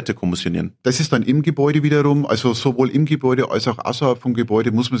auf eine Palette kommissionieren? Das ist dann im Gebäude wiederum, also sowohl im Gebäude als auch außerhalb vom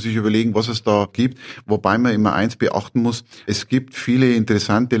Gebäude muss man sich überlegen, was es da gibt, wobei man immer eins beachten muss, es gibt viele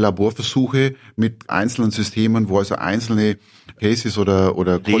interessante Laborversuche mit einzelnen Systemen, wo also einzelne Cases oder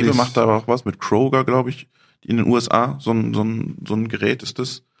Rewe macht da auch was mit Kroger, glaube ich, in den USA, so ein Gerät ist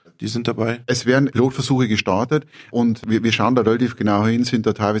das. Die sind dabei. Es werden Pilotversuche gestartet und wir schauen da relativ genau hin, sind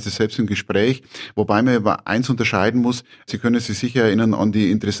da teilweise selbst im Gespräch, wobei man aber eins unterscheiden muss. Sie können sich sicher erinnern an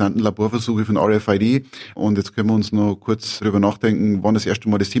die interessanten Laborversuche von RFID und jetzt können wir uns noch kurz darüber nachdenken, wann das erste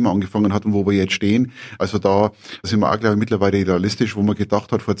Mal das Thema angefangen hat und wo wir jetzt stehen. Also da sind wir auch, glaube ich, mittlerweile realistisch, wo man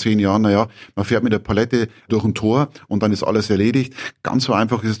gedacht hat vor 10 Jahren, naja, man fährt mit der Palette durch ein Tor und dann ist alles erledigt. Ganz so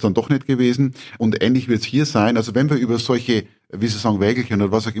einfach ist es dann doch nicht gewesen und ähnlich wird es hier sein. Also wenn wir über solche, wie Sie sagen, Wägelchen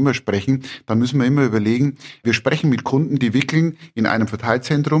oder was auch immer sprechen, dann müssen wir immer überlegen, wir sprechen mit Kunden, die wickeln in einem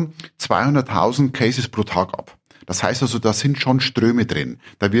Verteilzentrum 200.000 Cases pro Tag ab. Das heißt also, da sind schon Ströme drin.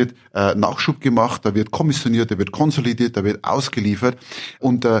 Da wird Nachschub gemacht, da wird kommissioniert, da wird konsolidiert, da wird ausgeliefert.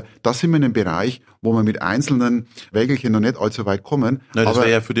 Und da sind wir in einem Bereich, wo wir mit einzelnen Wägelchen noch nicht allzu weit kommen. Ja, das wäre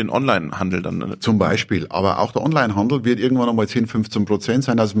ja für den Onlinehandel dann. Zum Beispiel. Aber auch der Onlinehandel wird irgendwann einmal 10-15%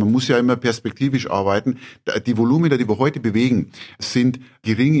 sein. Also man muss ja immer perspektivisch arbeiten. Die Volumina, die wir heute bewegen, sind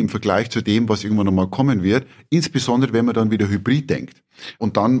gering im Vergleich zu dem, was irgendwann einmal kommen wird. Insbesondere, wenn man dann wieder Hybrid denkt.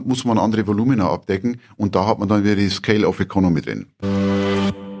 Und dann muss man andere Volumina abdecken. Und da hat man dann wieder die Scale of Economy drin.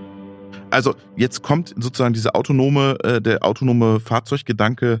 Also jetzt kommt sozusagen der autonome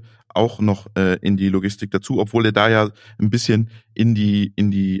Fahrzeuggedanke auch noch in die Logistik dazu, obwohl er da ja ein bisschen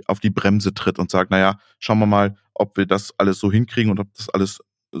auf die Bremse tritt und sagt, naja, schauen wir mal, ob wir das alles so hinkriegen und ob das alles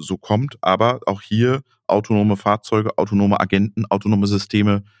so kommt. Aber auch hier autonome Fahrzeuge, autonome Agenten, autonome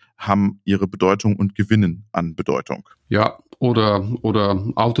Systeme haben ihre Bedeutung und gewinnen an Bedeutung. Ja, oder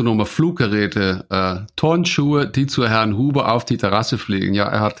autonome Fluggeräte, Turnschuhe, die zu Herrn Huber auf die Terrasse fliegen. Ja,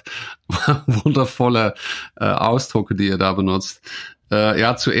 er hat wundervolle Ausdrücke, die er da benutzt.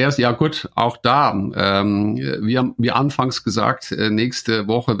 Zuerst, ja gut, auch da, wie anfangs gesagt, nächste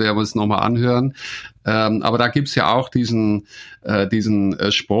Woche werden wir es nochmal anhören. Aber da gibt's ja auch diesen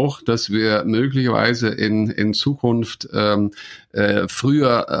Spruch, dass wir möglicherweise in Zukunft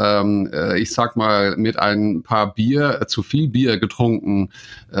früher, ich sag mal, mit ein paar Bier, zu viel Bier getrunken,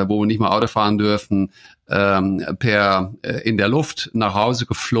 wo wir nicht mehr Auto fahren dürfen, in der Luft nach Hause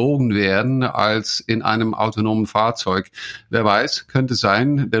geflogen werden als in einem autonomen Fahrzeug. Wer weiß, könnte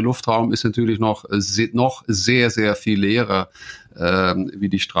sein. Der Luftraum ist natürlich noch sehr, sehr viel leerer wie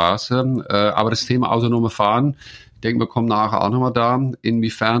die Straße. Aber das Thema autonome Fahren denke, wir kommen nachher auch nochmal da,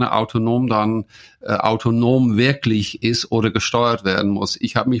 inwiefern autonom dann autonom wirklich ist oder gesteuert werden muss.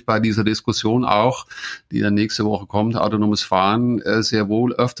 Ich habe mich bei dieser Diskussion auch, die dann nächste Woche kommt, autonomes Fahren, sehr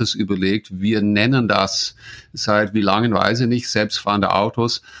wohl öfters überlegt. Wir nennen das seit wie lange, weiß ich nicht, selbstfahrende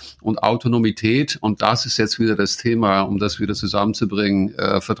Autos und Autonomität. Und das ist jetzt wieder das Thema, um das wieder zusammenzubringen,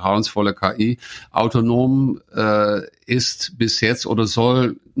 vertrauensvolle KI. Autonom ist bis jetzt oder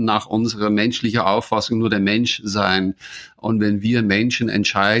soll nach unserer menschlichen Auffassung nur der Mensch sein. Und wenn wir Menschen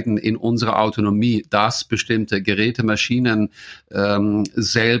entscheiden in unserer Autonomie, dass bestimmte Geräte, Maschinen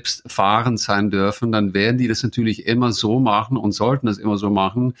selbst fahrend sein dürfen, dann werden die das natürlich immer so machen und sollten das immer so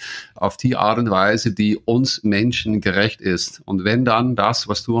machen, auf die Art und Weise, die uns Menschen gerecht ist. Und wenn dann das,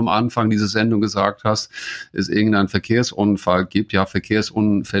 was du am Anfang dieser Sendung gesagt hast, es irgendeinen Verkehrsunfall gibt, ja,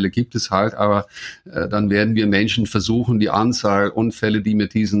 Verkehrsunfälle gibt es halt, aber dann werden wir Menschen versuchen, die Anzahl Unfälle, die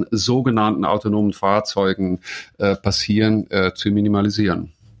mit diesen sogenannten autonomen Fahrzeugen passieren, zu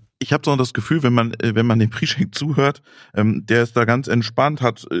minimalisieren. Ich habe so das Gefühl, wenn man dem Prischek zuhört, der ist da ganz entspannt,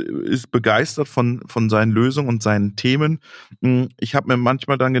 ist begeistert von seinen Lösungen und seinen Themen. Ich habe mir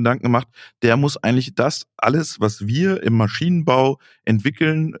manchmal dann Gedanken gemacht, der muss eigentlich das alles, was wir im Maschinenbau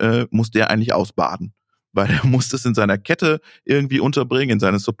entwickeln, muss der eigentlich ausbaden. Weil er muss das in seiner Kette irgendwie unterbringen, in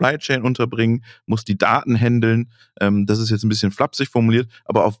seiner Supply Chain unterbringen, muss die Daten handeln. Das ist jetzt ein bisschen flapsig formuliert,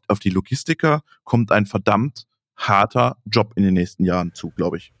 aber auf die Logistiker kommt ein verdammt harter Job in den nächsten Jahren zu,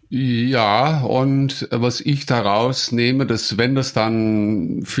 glaube ich. Ja, und was ich daraus nehme, dass wenn das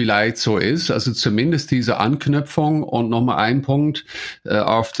dann vielleicht so ist, also zumindest diese Anknüpfung und nochmal ein Punkt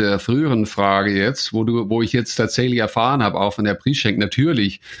auf der früheren Frage jetzt, wo ich jetzt tatsächlich erfahren habe, auch von der Prischek,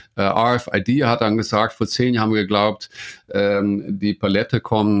 natürlich, RFID hat dann gesagt, vor 10 Jahren haben wir geglaubt, die Palette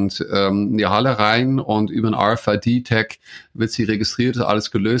kommt in die Halle rein und über ein RFID-Tag wird sie registriert, ist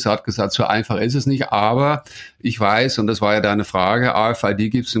alles gelöst. Er hat gesagt, so einfach ist es nicht, aber ich weiß, und das war ja deine Frage,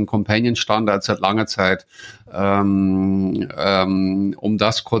 RFID gibt es im Companion-Standard seit langer Zeit, um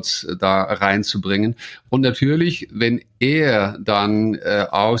das kurz da reinzubringen. Und natürlich, wenn er dann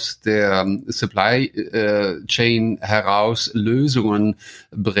aus der Supply Chain heraus Lösungen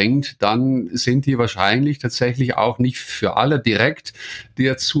bringt, dann sind die wahrscheinlich tatsächlich auch nicht für alle direkt, die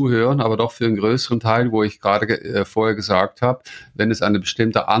jetzt zuhören, aber doch für einen größeren Teil, wo ich gerade vorher gesagt habe, wenn es eine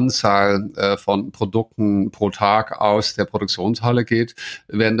bestimmte Anzahl von Produkten pro Tag aus der Produktionshalle geht,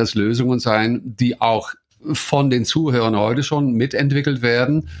 werden das Lösungen sein, die auch von den Zuhörern heute schon mitentwickelt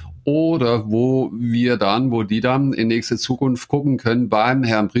werden oder wo die dann in nächster Zukunft gucken können beim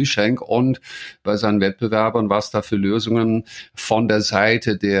Herrn Prischek und bei seinen Wettbewerbern, was da für Lösungen von der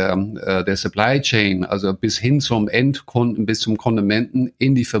Seite der Supply Chain, also bis hin zum Endkunden, bis zum Konsumenten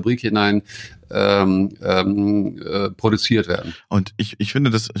in die Fabrik hinein produziert werden. Und ich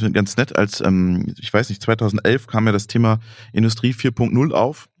finde das ganz nett, als, ich weiß nicht, 2011 kam ja das Thema Industrie 4.0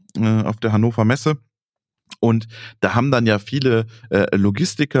 auf der Hannover Messe. Und da haben dann ja viele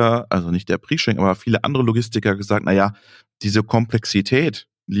Logistiker, also nicht der Prischek, aber viele andere Logistiker gesagt, naja, diese Komplexität,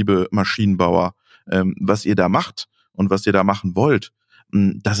 liebe Maschinenbauer, was ihr da macht und was ihr da machen wollt,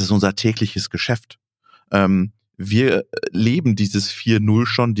 das ist unser tägliches Geschäft. Wir leben dieses 4.0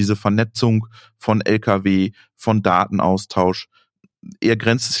 schon, diese Vernetzung von LKW, von Datenaustausch. Er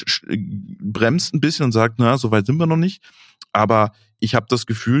bremst ein bisschen und sagt, na, so weit sind wir noch nicht. Aber ich habe das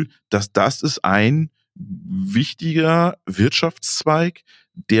Gefühl, dass das ist ein wichtiger Wirtschaftszweig,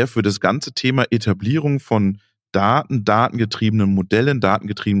 der für das ganze Thema Etablierung von datengetriebenen Modellen,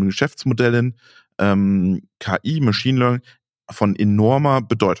 datengetriebenen Geschäftsmodellen, KI, Machine Learning von enormer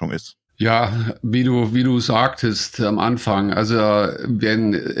Bedeutung ist. Ja, wie du sagtest am Anfang, also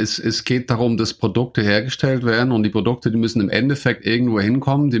wenn es geht darum, dass Produkte hergestellt werden und die Produkte, die müssen im Endeffekt irgendwo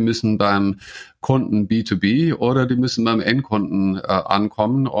hinkommen, die müssen beim Kunden B2B oder die müssen beim Endkunden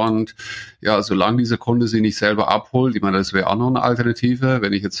ankommen und ja, solange dieser Kunde sie nicht selber abholt, ich meine, das wäre auch noch eine Alternative,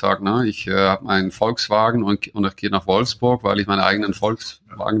 wenn ich jetzt sage, na, ich habe einen Volkswagen und ich gehe nach Wolfsburg, weil ich meinen eigenen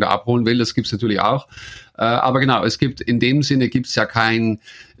Volkswagen da abholen will, das gibt's natürlich auch. Aber genau, es gibt in dem Sinne gibt's ja kein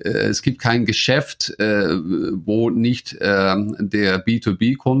Geschäft, wo nicht der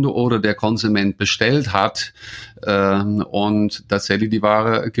B2B-Kunde oder der Konsument bestellt hat und tatsächlich die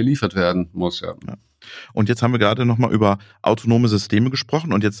Ware geliefert werden muss. Ja. Ja. Und jetzt haben wir gerade nochmal über autonome Systeme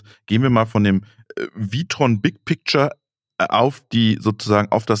gesprochen und jetzt gehen wir mal von dem Vitron Big Picture auf die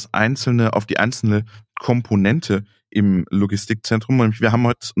einzelne Komponente im Logistikzentrum. Und wir haben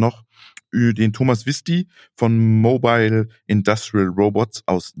heute noch den Thomas Wisti von Mobile Industrial Robots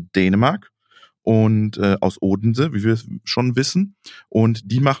aus Dänemark und aus Odense, wie wir es schon wissen.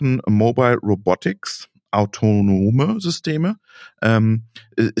 Und die machen Mobile Robotics, autonome Systeme.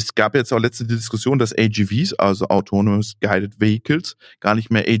 Es gab jetzt auch letzte Diskussion, dass AGVs, also Autonomous Guided Vehicles, gar nicht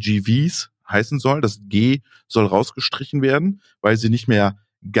mehr AGVs heißen soll. Das G soll rausgestrichen werden, weil sie nicht mehr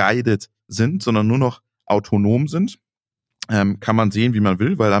guided sind, sondern nur noch autonom sind. Kann man sehen, wie man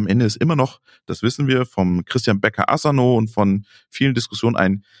will, weil am Ende ist immer noch, das wissen wir vom Christian Becker-Asano und von vielen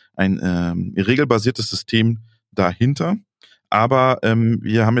Diskussionen, ein regelbasiertes System dahinter. Aber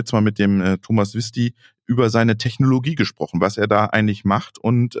wir haben jetzt mal mit dem Thomas Wisti über seine Technologie gesprochen, was er da eigentlich macht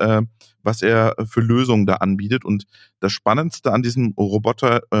und was er für Lösungen da anbietet. Und das Spannendste an diesem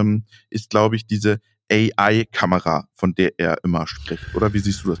Roboter ist, glaube ich, diese AI-Kamera, von der er immer spricht. Oder wie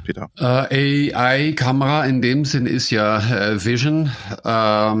siehst du das, Peter? AI-Kamera in dem Sinn ist ja Vision.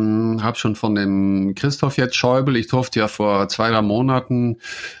 Hab schon von dem Christoph jetzt Schäuble, ich durfte ja vor 2-3 Monaten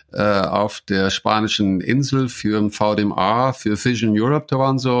auf der spanischen Insel für ein VDMA, für Vision Europe, da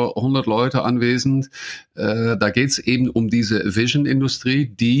waren so 100 Leute anwesend. Da geht's eben um diese Vision-Industrie,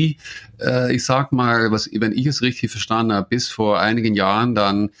 die, ich sag mal, wenn ich es richtig verstanden habe, bis vor einigen Jahren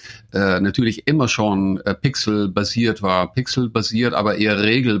dann natürlich immer schon pixelbasiert war. Pixelbasiert, aber eher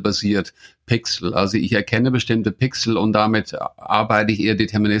regelbasiert Pixel. Also ich erkenne bestimmte Pixel und damit arbeite ich eher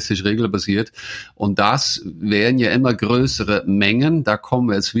deterministisch regelbasiert. Und das wären ja immer größere Mengen. Da kommen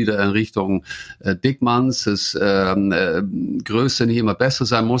wir jetzt wieder in Richtung Dickmanns, dass Größe nicht immer besser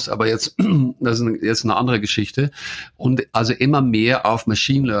sein muss. Aber jetzt, das ist jetzt eine andere Geschichte. Und also immer mehr auf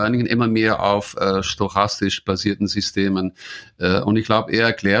Machine Learning, immer mehr auf stochastisch basierten Systemen. Und ich glaube, er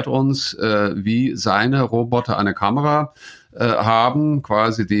erklärt uns, wie seine Roboter eine Kamera haben,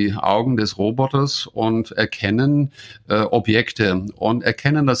 quasi die Augen des Roboters und erkennen Objekte und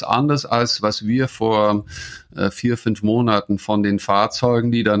erkennen das anders, als was wir vor 4-5 Monaten von den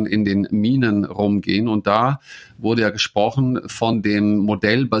Fahrzeugen, die dann in den Minen rumgehen. Und da wurde ja gesprochen von dem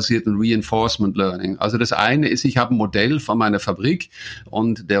modellbasierten Reinforcement Learning. Also das eine ist, ich habe ein Modell von meiner Fabrik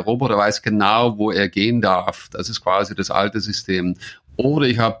und der Roboter weiß genau, wo er gehen darf. Das ist quasi das alte System. Oder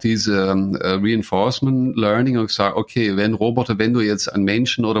ich habe diese Reinforcement Learning und sage, okay, wenn du jetzt einem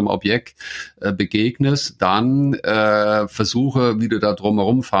Menschen oder einem Objekt begegnest, dann versuche, wie du da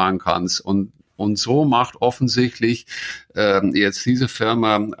drumherum fahren kannst. Und so macht offensichtlich jetzt diese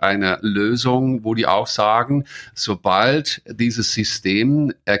Firma eine Lösung, wo die auch sagen, sobald dieses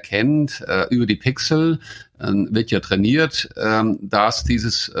System erkennt über die Pixel, wird ja trainiert, dass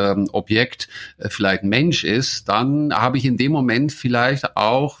dieses Objekt vielleicht ein Mensch ist, dann habe ich in dem Moment vielleicht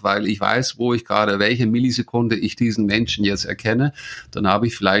auch, weil ich weiß, wo ich gerade, welche Millisekunde ich diesen Menschen jetzt erkenne, dann habe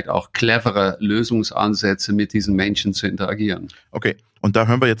ich vielleicht auch clevere Lösungsansätze, mit diesen Menschen zu interagieren. Okay, und da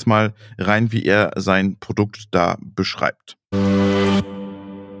hören wir jetzt mal rein, wie er sein Produkt da beschreibt.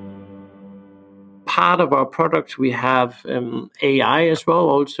 Part of our product, we have AI as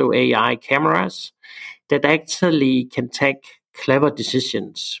well, also AI cameras that actually can take clever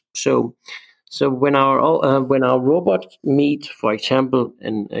decisions. So when our robot meet, for example,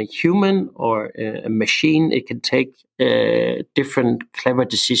 a human or a machine, it can take different clever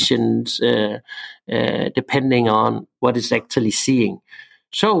decisions depending on what it's actually seeing.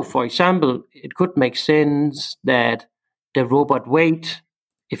 So, for example, it could make sense that the robot wait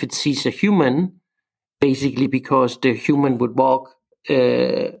if it sees a human, basically because the human would walk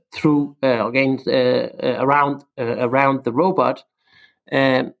around the robot,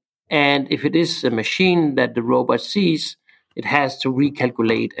 and if it is a machine that the robot sees, it has to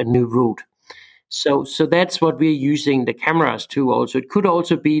recalculate a new route. So that's what we're using the cameras to. Also, it could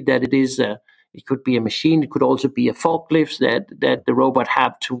also be that it could be a machine. It could also be a forklift that the robot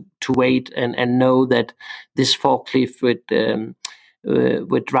have to wait and know that this forklift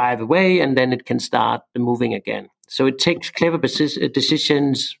would drive away, and then it can start moving again. So it takes clever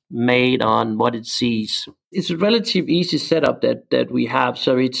decisions made on what it sees. It's a relatively easy setup that we have.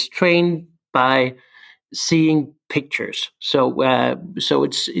 So it's trained by seeing pictures. So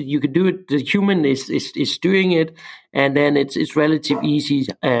it's, you can do it. The human is doing it, and then it's relatively easy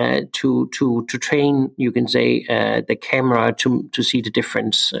to train. You can say the camera to see the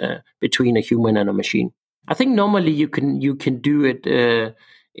difference between a human and a machine. I think normally you can do it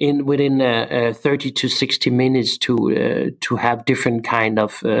within 30 to 60 minutes to have different kind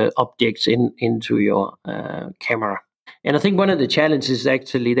of objects into your camera. And I think one of the challenges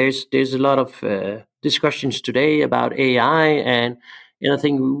actually there's a lot of discussions today about AI, and I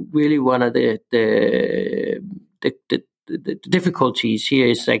think really one of the difficulties here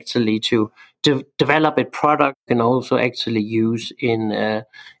is actually to develop a product and also actually use in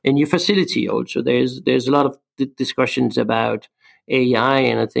your facility. Also, there's a lot of discussions about AI,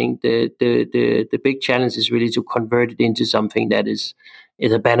 and I think the big challenge is really to convert it into something that is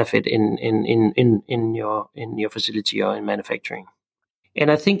is a benefit in your facility or in manufacturing. And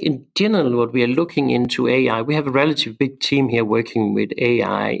I think in general, what we are looking into AI, we have a relatively big team here working with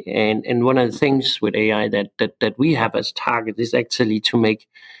AI. And one of the things with AI that we have as target is actually to make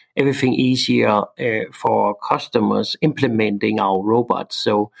everything easier for customers implementing our robots.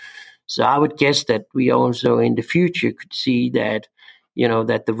 So I would guess that we also in the future could see that,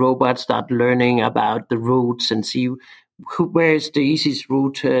 that the robots start learning about the routes and see where is the easiest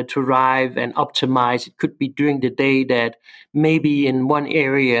route to arrive and optimize. It could be during the day that maybe in one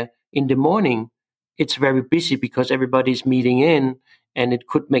area in the morning, it's very busy because everybody's meeting in, and it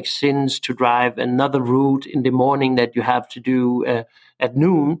could make sense to drive another route in the morning that you have to do at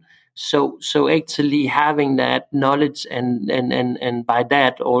noon. So actually having that knowledge and by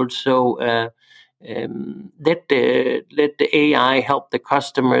that also let the AI help the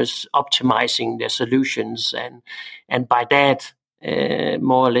customers optimizing their solutions, and by that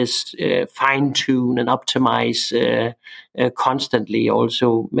more or less fine tune and optimize constantly,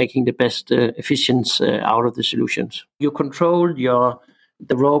 also making the best efficiency out of the solutions. You control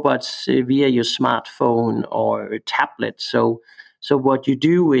the robots via your smartphone or tablet. So what you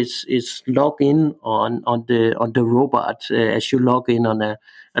do is log in on the robot as you log in on a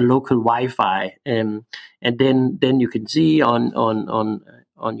local Wi-Fi, and then you can see on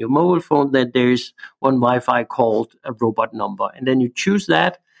your mobile phone that there's one Wi-Fi called a robot number, and then you choose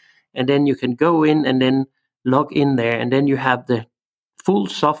that, and then you can go in and then log in there, and then you have the full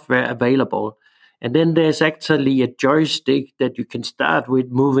software available, and then there's actually a joystick that you can start with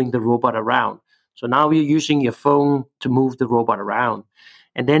moving the robot around. So now you're using your phone to move the robot around,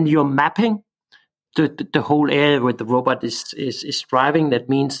 and then you're mapping the whole area where the robot is driving. That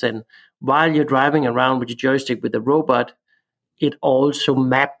means then while you're driving around with your joystick with the robot, it also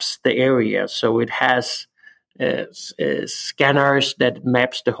maps the area. So it has scanners that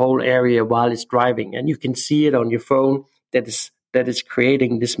maps the whole area while it's driving, and you can see it on your phone that is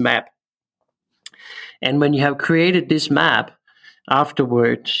creating this map. And when you have created this map,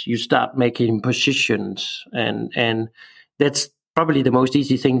 afterwards you start making positions, and that's probably the most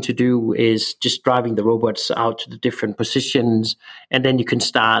easy thing to do is just driving the robots out to the different positions, and then you can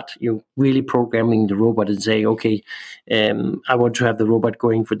start really programming the robot and say, okay, I want to have the robot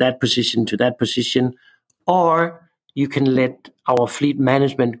going from that position to that position. Or you can let our fleet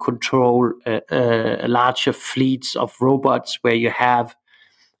management control larger fleets of robots where you have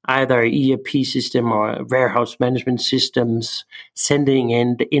either ERP system or warehouse management systems sending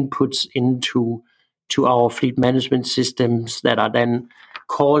in the inputs into our fleet management systems that are then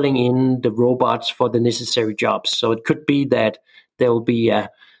calling in the robots for the necessary jobs. So it could be that there will be a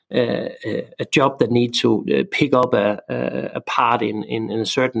job that needs to pick up a part in a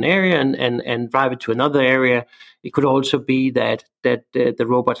certain area and drive it to another area. It could also be that the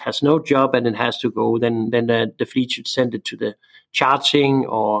robot has no job and it has to go. Then the fleet should send it to the charging,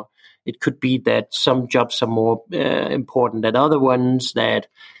 or it could be that some jobs are more important than other ones, that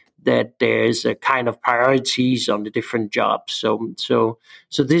there's a kind of priorities on the different jobs. So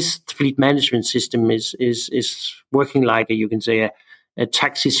this fleet management system is working like you can say a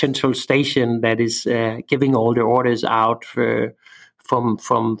taxi central station that is giving all the orders out from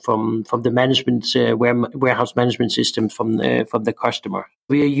the management warehouse management system from the customer.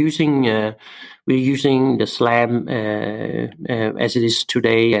 We are using the SLAM as it is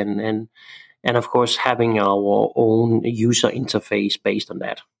today, and of course having our own user interface based on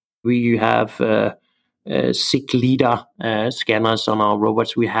that. We have 6 LiDAR scanners on our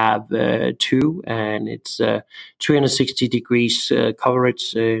robots. We have 2, and it's 360 degrees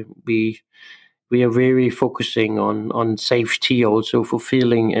coverage. We are really focusing on safety, also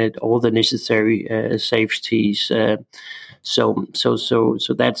fulfilling all the necessary safeties. So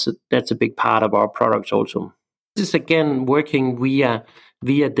that's a big part of our products also. This is again working via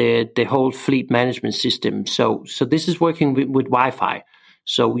the whole fleet management system. So this is working with Wi-Fi.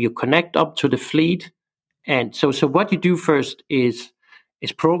 So you connect up to the fleet, and so what you do first is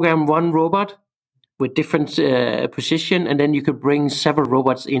program one robot with different position, and then you could bring several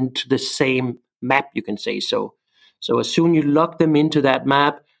robots into the same map, you can say. So as soon you log them into that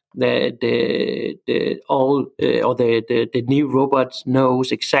map, the new robot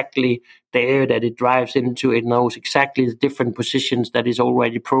knows exactly the area that it drives into. It knows exactly the different positions that is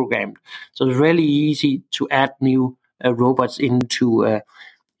already programmed. So it's really easy to add new robots into a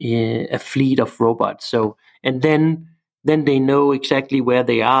fleet of robots. So and then they know exactly where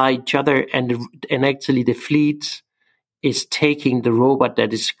they are, each other, and actually the fleet is taking the robot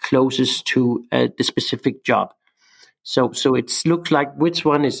that is closest to the specific job. So it looks like which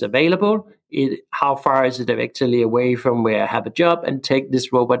one is available, how far is it actually away from where I have a job, and take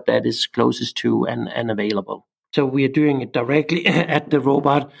this robot that is closest to and available. So we are doing it directly at the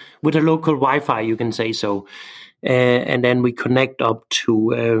robot with a local Wi-Fi, you can say so. And then we connect up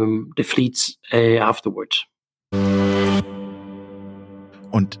to the fleets afterwards.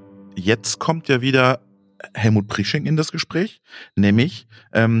 Und jetzt kommt ja wieder Helmut Prisching in das Gespräch, nämlich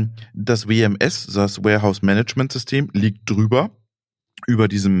das WMS, das Warehouse Management System, liegt drüber, über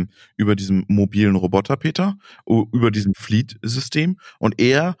diesem mobilen Roboter, Peter, über diesem Fleet-System, und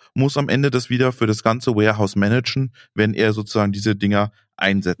er muss am Ende das wieder für das ganze Warehouse managen, wenn er sozusagen diese Dinger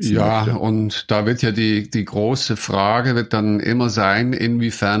einsetzen möchte. Und da wird ja die große Frage wird dann immer sein,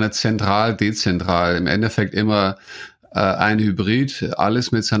 inwiefern zentral, dezentral, im Endeffekt immer ein Hybrid,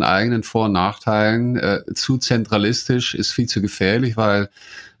 alles mit seinen eigenen Vor- und Nachteilen. Zu zentralistisch ist viel zu gefährlich, weil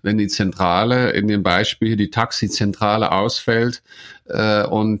wenn die Zentrale, in dem Beispiel die Taxizentrale ausfällt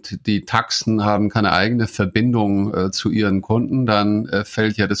und die Taxen haben keine eigene Verbindung zu ihren Kunden, dann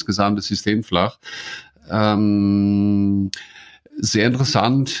fällt ja das gesamte System flach. Sehr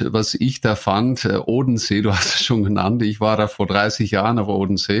interessant, was ich da fand, Odensee, du hast es schon genannt, ich war da vor 30 Jahren auf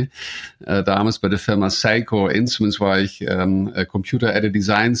Odensee, damals bei der Firma Seiko Instruments war ich Computer-Aided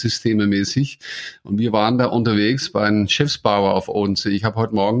Design Systeme mäßig, und wir waren da unterwegs bei einem Schiffsbauer auf Odensee. Ich habe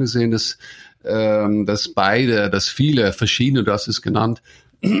heute Morgen gesehen, dass viele verschiedene, du hast es genannt,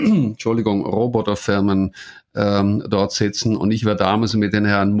 Roboterfirmen dort sitzen, und ich war damals mit den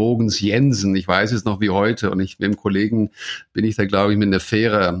Herrn Mogens Jensen, ich weiß es noch wie heute, und mit dem Kollegen bin ich da, glaube ich, mit einer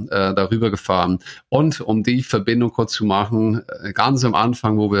Fähre darüber gefahren. Und um die Verbindung kurz zu machen, ganz am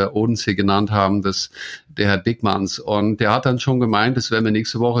Anfang, wo wir Odensee genannt haben, der Herr Dickmanns, und der hat dann schon gemeint, das werden wir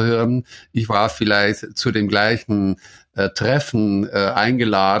nächste Woche hören, ich war vielleicht zu dem gleichen Treffen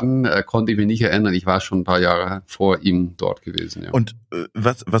eingeladen, konnte ich mich nicht erinnern. Ich war schon ein paar Jahre vor ihm dort gewesen. Ja. Und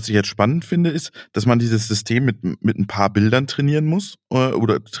was ich jetzt spannend finde, ist, dass man dieses System mit ein paar Bildern trainieren muss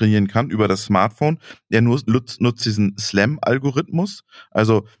oder trainieren kann über das Smartphone. Der nutzt diesen SLAM-Algorithmus,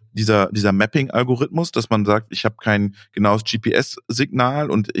 also dieser Mapping-Algorithmus, dass man sagt, ich habe kein genaues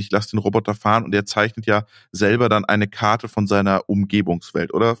GPS-Signal und ich lasse den Roboter fahren, und der zeichnet ja selber dann eine Karte von seiner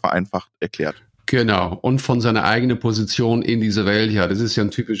Umgebungswelt, oder? Vereinfacht erklärt. Genau, und von seiner eigenen Position in dieser Welt, ja, das ist ja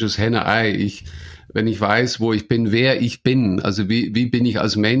ein typisches Henne-Ei. Wenn ich weiß, wo ich bin, wer ich bin, also wie bin ich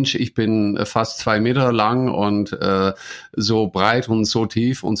als Mensch, ich bin fast 2 Meter lang und so breit und so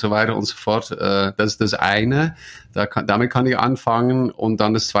tief und so weiter und so fort, das ist das eine, damit kann ich anfangen, und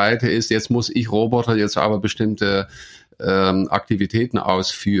dann das zweite ist, jetzt muss ich Roboter jetzt aber bestimmte Aktivitäten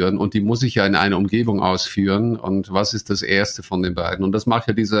ausführen, und die muss ich ja in einer Umgebung ausführen, und was ist das erste von den beiden? Und das macht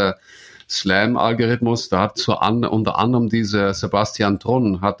ja dieser SLAM-Algorithmus, da hat unter anderem dieser Sebastian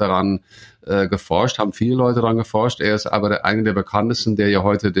Trunn hat daran geforscht, haben viele Leute daran geforscht. Er ist aber einer der bekanntesten, der ja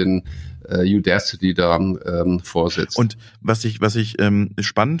heute den Udacity da vorsitzt. Und was ich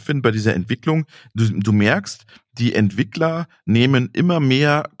spannend finde bei dieser Entwicklung, du merkst, die Entwickler nehmen immer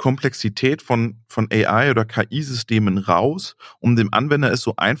mehr Komplexität von AI oder KI-Systemen raus, um dem Anwender es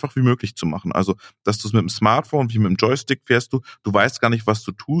so einfach wie möglich zu machen. Also, dass du es mit dem Smartphone wie mit dem Joystick fährst, du weißt gar nicht, was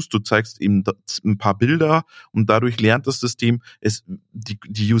du tust, du zeigst ihm ein paar Bilder, und dadurch lernt das System,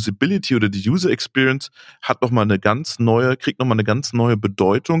 die Usability oder die User Experience kriegt nochmal eine ganz neue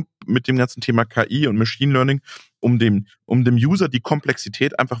Bedeutung mit dem ganzen Thema KI und Machine Learning, um dem User die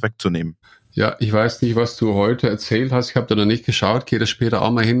Komplexität einfach wegzunehmen. Ja, ich weiß nicht, was du heute erzählt hast. Ich habe da noch nicht geschaut. Gehe das später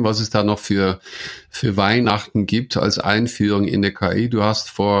auch mal hin, was es da noch für Weihnachten gibt als Einführung in der KI. Du hast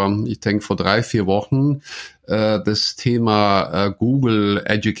vor 3-4 Wochen das Thema Google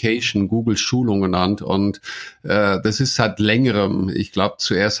Education, Google Schulung genannt, und das ist seit längerem. Ich glaube,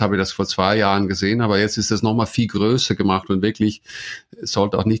 zuerst habe ich das vor 2 Jahren gesehen, aber jetzt ist das nochmal viel größer gemacht, und wirklich, es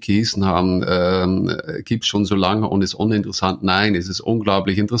sollte auch nicht gehießen haben, gibt schon so lange und ist uninteressant. Nein, es ist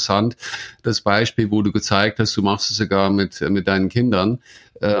unglaublich interessant. Das Beispiel, wo du gezeigt hast, du machst es sogar mit deinen Kindern,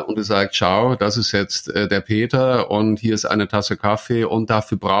 und du sagst, schau, das ist jetzt der Peter, und hier ist eine Tasse Kaffee, und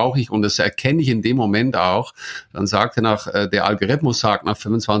dafür brauche ich, und das erkenne ich in dem Moment auch, dann sagt der Algorithmus sagt nach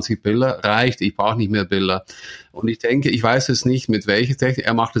 25 Bilder, reicht, ich brauche nicht mehr Bilder. Und ich denke, ich weiß es nicht, mit welcher Technik,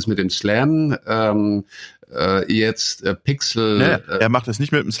 er macht es mit dem Slam, Pixel. Nee, er macht es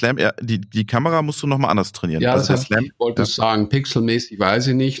nicht mit dem Slam, die Kamera musst du nochmal anders trainieren. Ja, also das Slam, ich wollte sagen, pixelmäßig weiß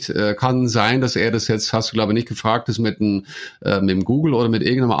ich nicht. Kann sein, dass er das jetzt, hast du glaube ich nicht gefragt, ist mit dem Google oder mit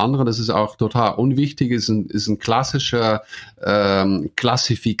irgendeinem anderen, das ist auch total unwichtig, ist ein klassischer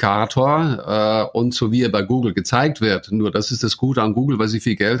Klassifikator, und so wie er bei Google gezeigt wird. Nur das ist das Gute an Google, weil sie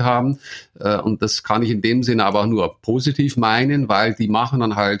viel Geld haben, und das kann ich in dem Sinne aber auch nur positiv meinen, weil die machen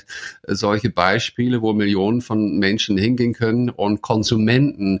dann halt solche Beispiele, wo Millionen Millionen von Menschen hingehen können und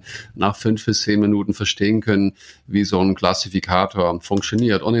Konsumenten nach 5 bis 10 Minuten verstehen können, wie so ein Klassifikator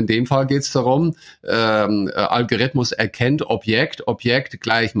funktioniert. Und in dem Fall geht es darum, Algorithmus erkennt Objekt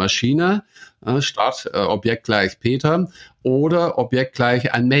gleich Maschine, statt Objekt gleich Peter oder Objekt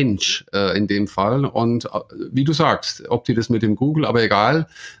gleich ein Mensch in dem Fall. Und wie du sagst, ob die das mit dem Google, aber egal,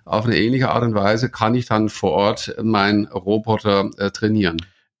 auf eine ähnliche Art und Weise kann ich dann vor Ort meinen Roboter trainieren.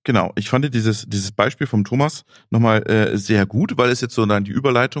 Genau, ich fand dieses Beispiel vom Thomas nochmal sehr gut, weil es jetzt so dann die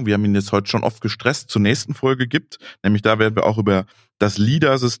Überleitung, wir haben ihn jetzt heute schon oft gestresst, zur nächsten Folge gibt. Nämlich da werden wir auch über das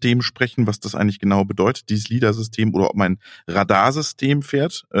LiDAR-System sprechen, was das eigentlich genau bedeutet, dieses LiDAR-System oder ob mein Radarsystem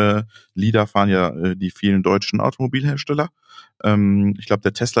fährt. LiDAR fahren ja die vielen deutschen Automobilhersteller. Ich glaube,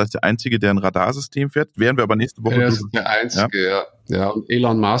 der Tesla ist der Einzige, der ein Radarsystem fährt. Werden wir aber nächste Woche. Er ist der Einzige, ja. Und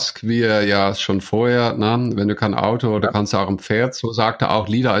Elon Musk, wie er ja schon vorher, wenn du kein Auto oder kannst du auch ein Pferd, so sagt er auch,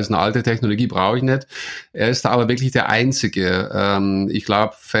 LiDAR ist eine alte Technologie, brauche ich nicht. Er ist aber wirklich der Einzige. Ich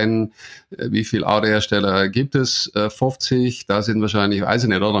glaube, wie viele Autohersteller gibt es? 50, da sind wahrscheinlich, weiß ich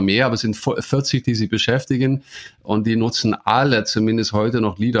nicht, oder mehr, aber es sind 40, die sich beschäftigen und die nutzen alle zumindest heute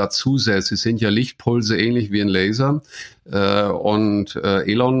noch LiDAR zusätzlich. Sie sind ja Lichtpulse ähnlich wie ein Laser. Und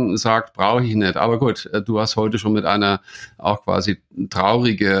Elon sagt, brauche ich nicht. Aber gut, du hast heute schon mit einer auch quasi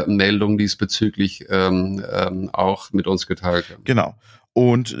traurige Meldung diesbezüglich auch mit uns geteilt. Genau.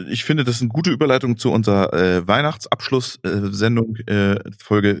 Und ich finde, das ist eine gute Überleitung zu unserer Weihnachtsabschlusssendung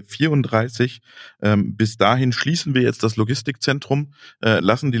Folge 34. Bis dahin schließen wir jetzt das Logistikzentrum,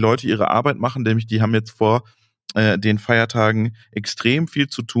 lassen die Leute ihre Arbeit machen, nämlich die haben jetzt vor den Feiertagen extrem viel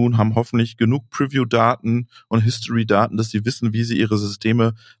zu tun, haben hoffentlich genug Preview-Daten und History-Daten, dass sie wissen, wie sie ihre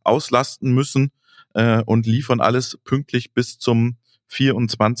Systeme auslasten müssen und liefern alles pünktlich bis zum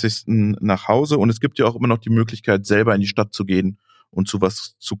 24. nach Hause. Und es gibt ja auch immer noch die Möglichkeit, selber in die Stadt zu gehen und zu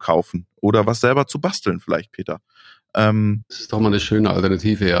was zu kaufen oder was selber zu basteln vielleicht, Peter. Das ist doch mal eine schöne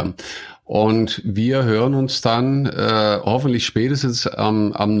Alternative, ja. Und wir hören uns dann hoffentlich spätestens am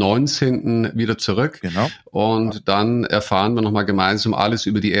 19. wieder zurück. Genau. Und dann erfahren wir nochmal gemeinsam alles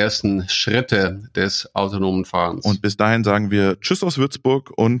über die ersten Schritte des autonomen Fahrens. Und bis dahin sagen wir Tschüss aus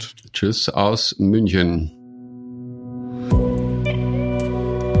Würzburg und Tschüss aus München.